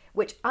necklace.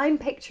 Which I'm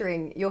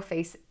picturing, your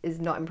face is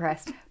not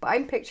impressed, but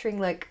I'm picturing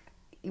like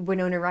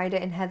Winona Ryder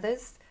in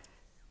Heathers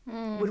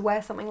would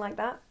wear something like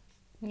that.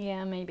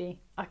 Yeah, maybe.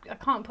 I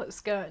can't put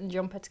skirt and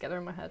jumper together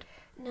in my head.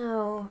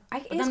 No,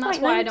 But then that's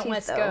why I don't wear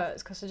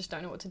skirts, because I just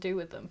don't know what to do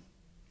with them.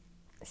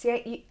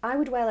 See, I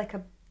would wear like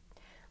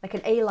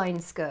an A-line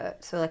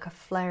skirt, so like a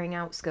flaring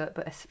out skirt,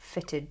 but a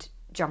fitted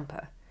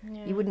jumper.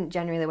 Yeah. You wouldn't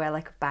generally wear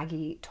like a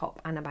baggy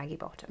top and a baggy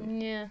bottom.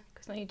 Yeah,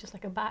 because then you're just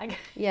like a bag.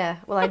 Yeah,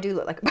 well, I do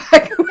look like a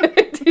bag when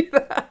I do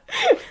that.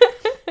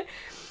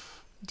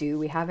 Do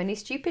we have any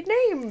stupid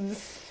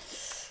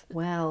names?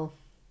 Well,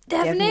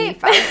 Devney.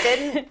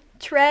 Fountain.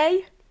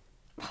 Trey.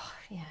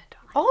 Yeah, I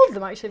don't like, All of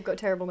them actually have got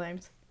terrible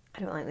names. I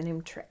don't like the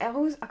name Trey.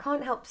 I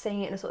can't help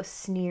saying it in a sort of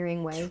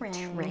sneering way.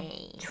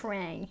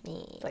 Trey.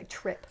 It's like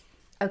trip.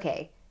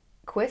 Okay,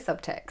 queer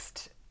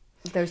subtext.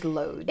 There's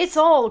loads. It's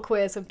all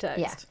queer subtext.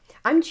 Yeah.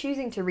 I'm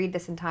choosing to read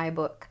this entire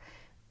book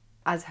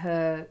as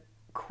her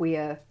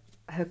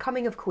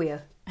coming of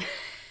queer,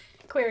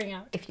 Queering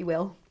out. if you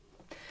will.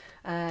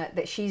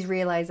 That she's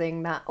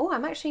realising that, I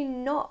don't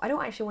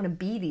actually want to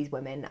be these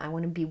women, I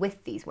want to be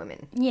with these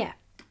women. Yeah.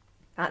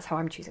 That's how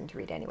I'm choosing to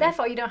read anyway.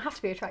 Therefore, you don't have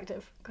to be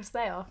attractive, because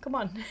they are. Come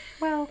on.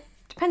 Well,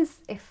 depends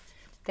if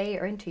they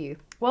are into you.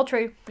 Well,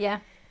 true. Yeah.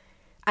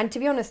 And to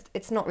be honest,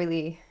 it's not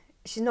really.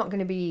 She's not going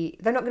to be.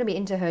 They're not going to be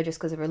into her just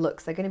because of her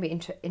looks. They're going to be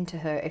into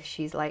her if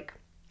she's like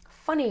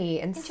funny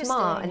and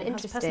smart and has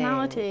interesting.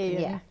 personality.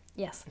 Yeah.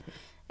 Yes.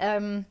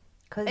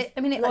 Because I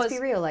mean, let's be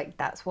real. Like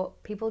that's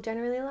what people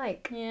generally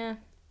like. Yeah.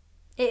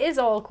 It is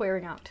all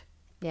queering out.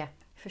 Yeah.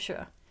 For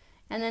sure.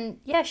 And then,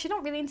 yeah, she's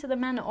not really into the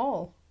men at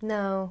all.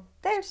 No,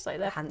 they're Just like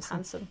they're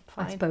handsome.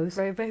 Fine. I suppose.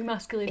 Very, very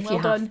masculine. If well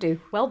you done. have to.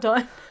 Well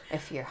done.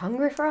 If you're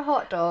hungry for a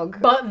hot dog.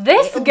 But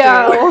this it'll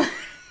girl.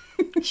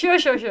 Sure,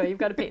 you've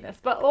got a penis.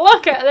 But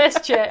look at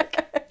this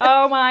chick.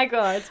 Oh my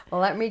god.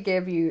 Let me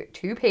give you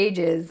 2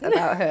 pages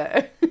about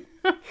her.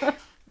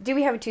 Do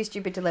we have a too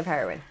stupid to live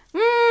heroine?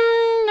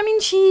 I mean,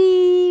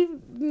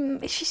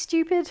 is she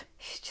stupid?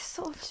 She's just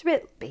sort of a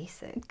bit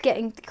Basic.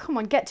 come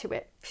on, get to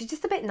it. She's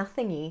just a bit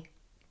nothingy.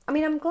 I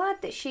mean, I'm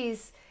glad that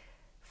she's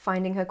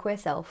finding her queer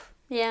self.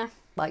 Yeah.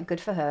 Like, good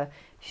for her.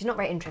 She's not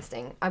very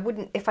interesting. I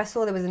wouldn't, if I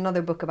saw there was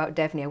another book about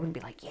Devney, I wouldn't be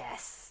like,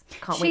 yes,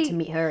 can't wait to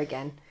meet her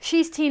again.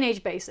 She's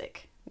teenage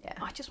basic. Yeah.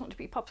 I just want to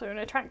be popular and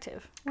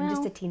attractive. I'm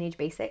just a teenage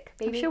basic,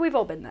 baby. I'm sure we've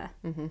all been there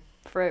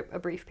for a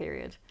brief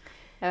period.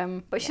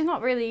 But she's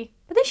not really.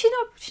 But then she's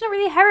not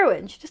really a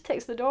heroine. She just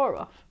takes the door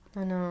off.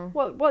 I know.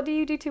 What do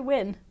you do to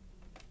win?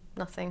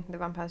 Nothing. The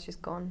vampire's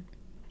just gone.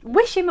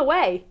 Wish him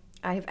away.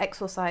 I have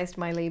exorcised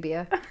my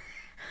labia.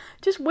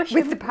 Just wish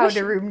With him the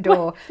powder room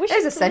door. wish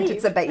There's him a to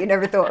sentence leave. I bet you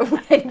never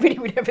thought anybody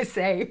would ever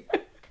say.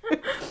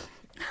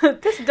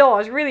 This door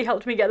has really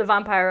helped me get the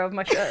vampire off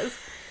my shirts.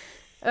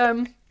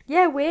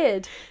 Yeah,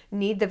 weird.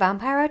 Need the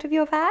vampire out of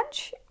your vag?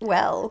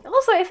 Well.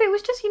 Also, if it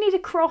was just you need a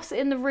cross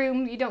in the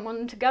room you don't want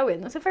them to go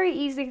in, that's a very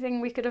easy thing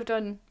we could have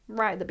done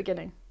right at the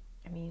beginning.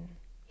 I mean,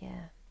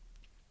 yeah.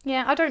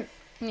 Yeah, I don't.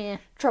 Yeah.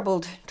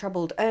 Troubled.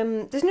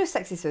 There's no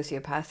sexy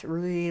sociopath,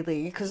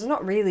 really, because there's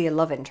not really a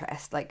love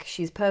interest. Like,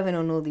 she's perving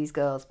on all these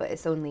girls, but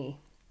it's only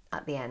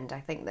at the end, I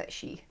think, that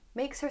she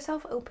makes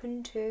herself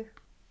open to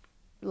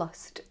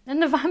lust.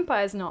 And the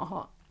vampire's not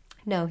hot.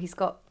 No, he's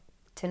got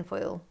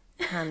tinfoil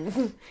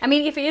hands. I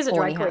mean, if he is a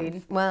Horny drag queen,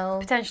 hands. Well,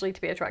 potentially to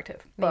be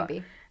attractive. But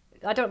maybe.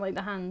 I don't like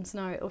the hands.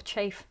 No, it'll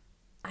chafe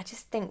I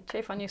just think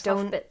on your soft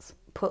don't bits.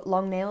 put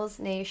long nails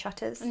near your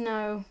shutters.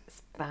 No.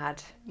 It's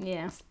bad.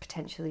 Yeah. It's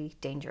potentially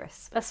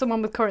dangerous. That's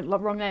someone with current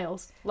long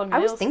nails. I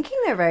was thinking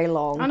they're very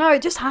long. I know,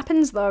 it just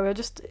happens though.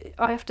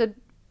 I have to.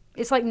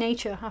 It's like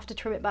nature. I have to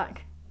trim it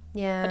back.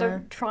 Yeah. I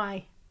don't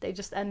try. They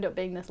just end up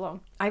being this long.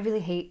 I really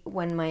hate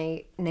when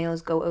my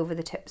nails go over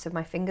the tips of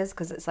my fingers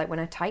because it's like when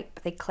I type,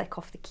 they click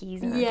off the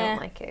keys and I Yeah. don't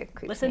like it. It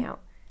creeps Listen. me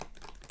out.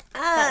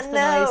 That's the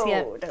noise,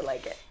 yeah. Don't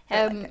like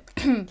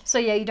it. So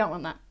yeah, you don't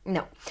want that.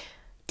 No.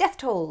 Death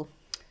toll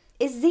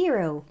is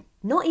 0.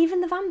 Not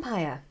even the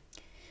vampire.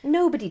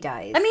 Nobody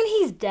dies. I mean,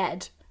 he's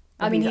dead.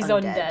 I mean, he's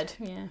undead.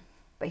 Yeah.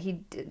 But he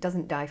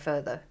doesn't die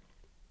further.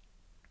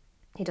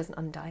 He doesn't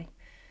undie.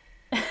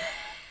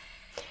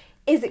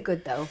 Is it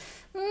good though?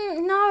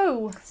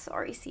 No.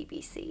 Sorry,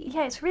 CBC.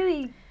 Yeah, it's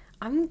really.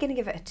 I'm going to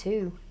give it a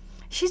 2.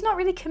 She's not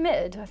really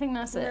committed. I think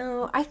that's it.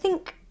 No, I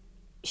think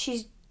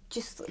she's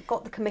just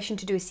got the commission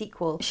to do a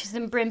sequel. She's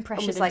been And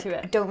pressured was like, into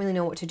I it. don't really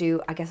know what to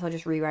do. I guess I'll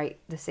just rewrite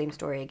the same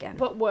story again.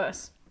 But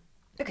worse.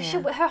 Because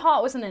Yeah. her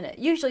heart wasn't in it.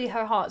 Usually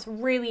her heart's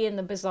really in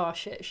the bizarre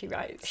shit she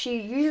writes.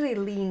 She usually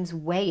leans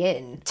way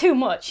in. Too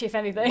much, if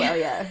anything. Well,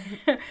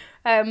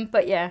 yeah.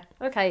 But yeah,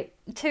 okay.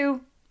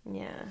 2.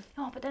 Yeah.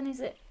 Oh, but then is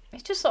it?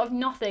 It's just sort of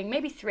nothing.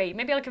 Maybe 3.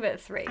 Maybe I'll give it a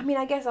 3. I mean,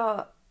 I guess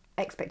our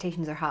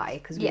expectations are high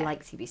because we Yeah.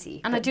 like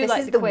CBC. And I but do this like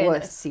is the the queerness.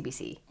 worst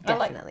CBC,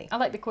 definitely. I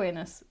like the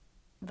queerness,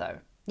 though.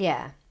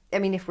 Yeah. I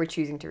mean, if we're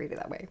choosing to read it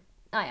that way,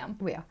 I am.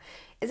 we are.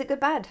 Is it good,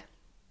 bad?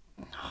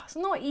 Oh, it's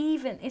not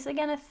even. It's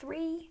again a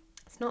 3.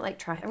 It's not like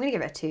trash. I'm going to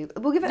give it a 2.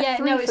 We'll give it a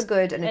 3 for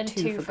good and a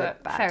 2 for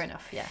good, bad. Fair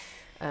enough, yeah.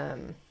 Yeah.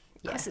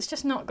 Because it's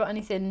just not got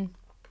anything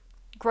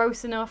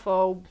gross enough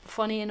or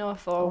funny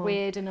enough or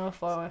weird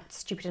enough or...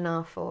 Stupid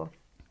enough or...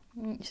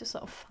 It's just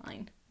sort of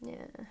fine.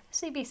 Yeah.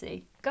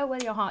 CBC, go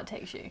where your heart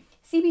takes you.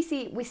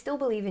 CBC, we still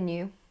believe in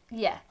you.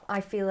 Yeah. I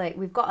feel like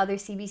we've got other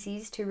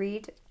CBCs to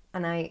read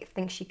and I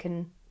think she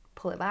can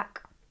pull it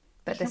back.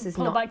 But this is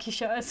Pull not... back your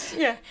shirts.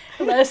 Yeah.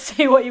 Let's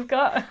see what you've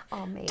got.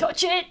 Oh, mate.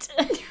 Touch it!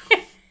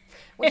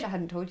 Wish I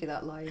hadn't told you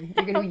that line.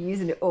 You're going to be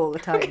using it all the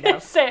time now.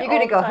 Say it You're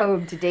going to all go the time.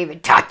 home to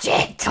David. Touch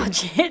it!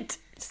 Touch it!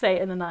 Say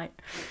it in the night.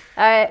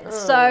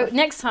 So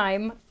next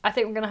time, I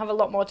think we're going to have a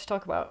lot more to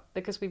talk about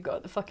because we've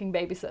got the fucking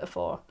Babysitter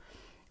 4.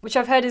 Which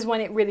I've heard is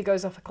when it really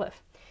goes off a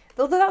cliff.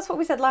 Although that's what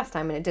we said last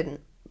time and it didn't.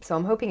 So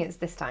I'm hoping it's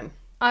this time.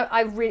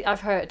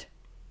 I've heard.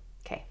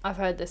 Okay. I've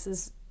heard this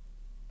is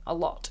a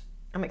lot.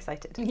 I'm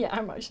excited. Yeah,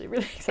 I'm actually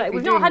really excited. we're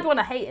We've not doing- had one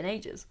I hate in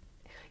ages.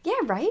 Yeah,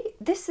 right?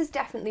 This has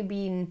definitely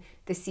been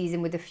the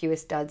season with the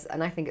fewest duds,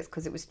 and I think it's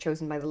because it was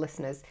chosen by the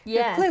listeners.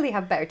 Yeah. Who clearly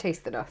have better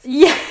taste than us.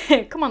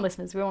 Yeah, come on,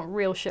 listeners. We want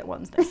real shit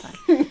ones next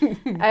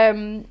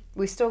time.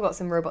 We've still got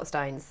some Robot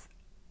Steins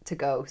to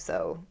go,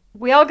 so...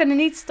 We are going to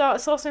need to start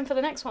sourcing for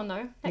the next one,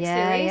 though. Next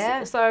Yeah, series.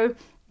 yeah. So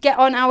get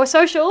on our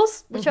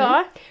socials, which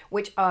are...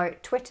 Which are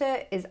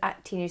Twitter is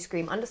at Teenage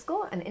Scream _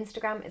 and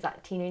Instagram is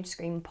at Teenage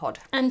Scream Pod.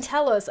 And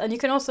tell us. And you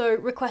can also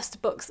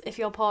request books if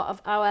you're part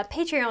of our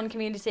Patreon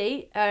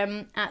community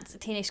at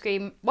Teenage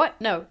Scream... What?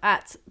 No,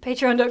 at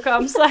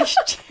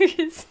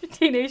patreon.com/choose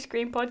Teenage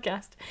Scream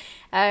Podcast.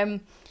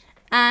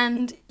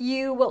 And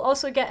you will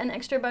also get an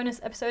extra bonus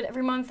episode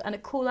every month and a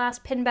cool-ass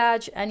pin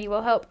badge, and you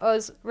will help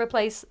us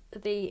replace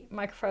the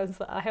microphones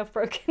that I have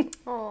broken.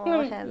 Oh,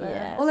 Heather.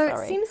 Yeah, Although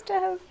sorry. it seems to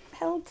have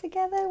held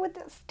together with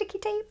that sticky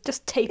tape.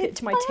 Just tape it It's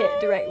to my tit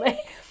fine. directly.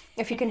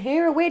 If you can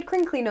hear a weird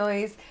crinkly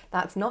noise,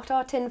 that's not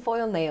our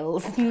tinfoil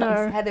nails. That's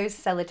No. Heather's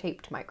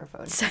sellotaped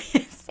microphone. It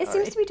Sorry.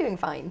 seems to be doing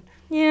fine.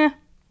 Yeah,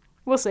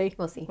 we'll see.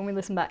 We'll see. When we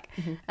listen back.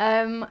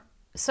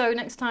 So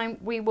next time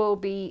we will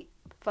be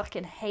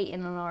fucking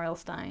hating on R.L.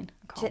 Stein.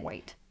 I can't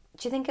wait.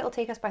 Do you think it'll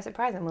take us by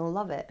surprise and we'll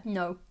love it?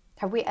 No.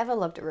 Have we ever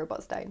loved a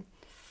Robot Stein?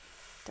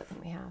 Don't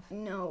think we have.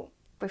 No.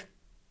 We've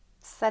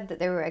said that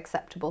they were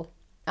acceptable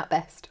at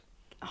best.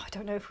 Oh, I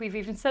don't know if we've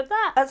even said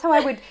that. That's how I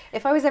would,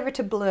 if I was ever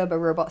to blurb a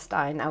Robot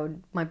Stein,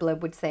 my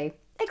blurb would say,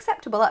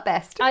 acceptable at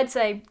best. I'd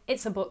say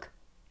it's a book.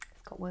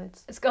 It's got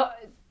words.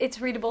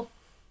 It's readable.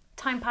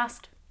 Time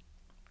passed.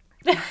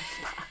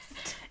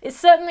 It's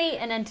certainly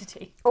an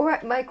entity. Or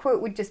my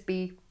quote would just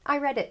be, I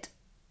read it.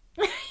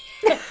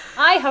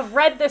 I have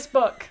read this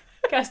book,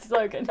 Kirsty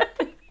Logan.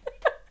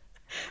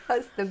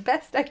 That's the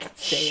best I can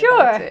say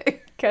Sure. about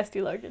it.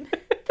 Kirsty Logan.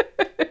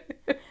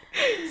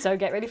 So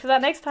get ready for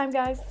that next time,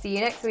 guys. See you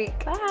next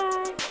week. Bye.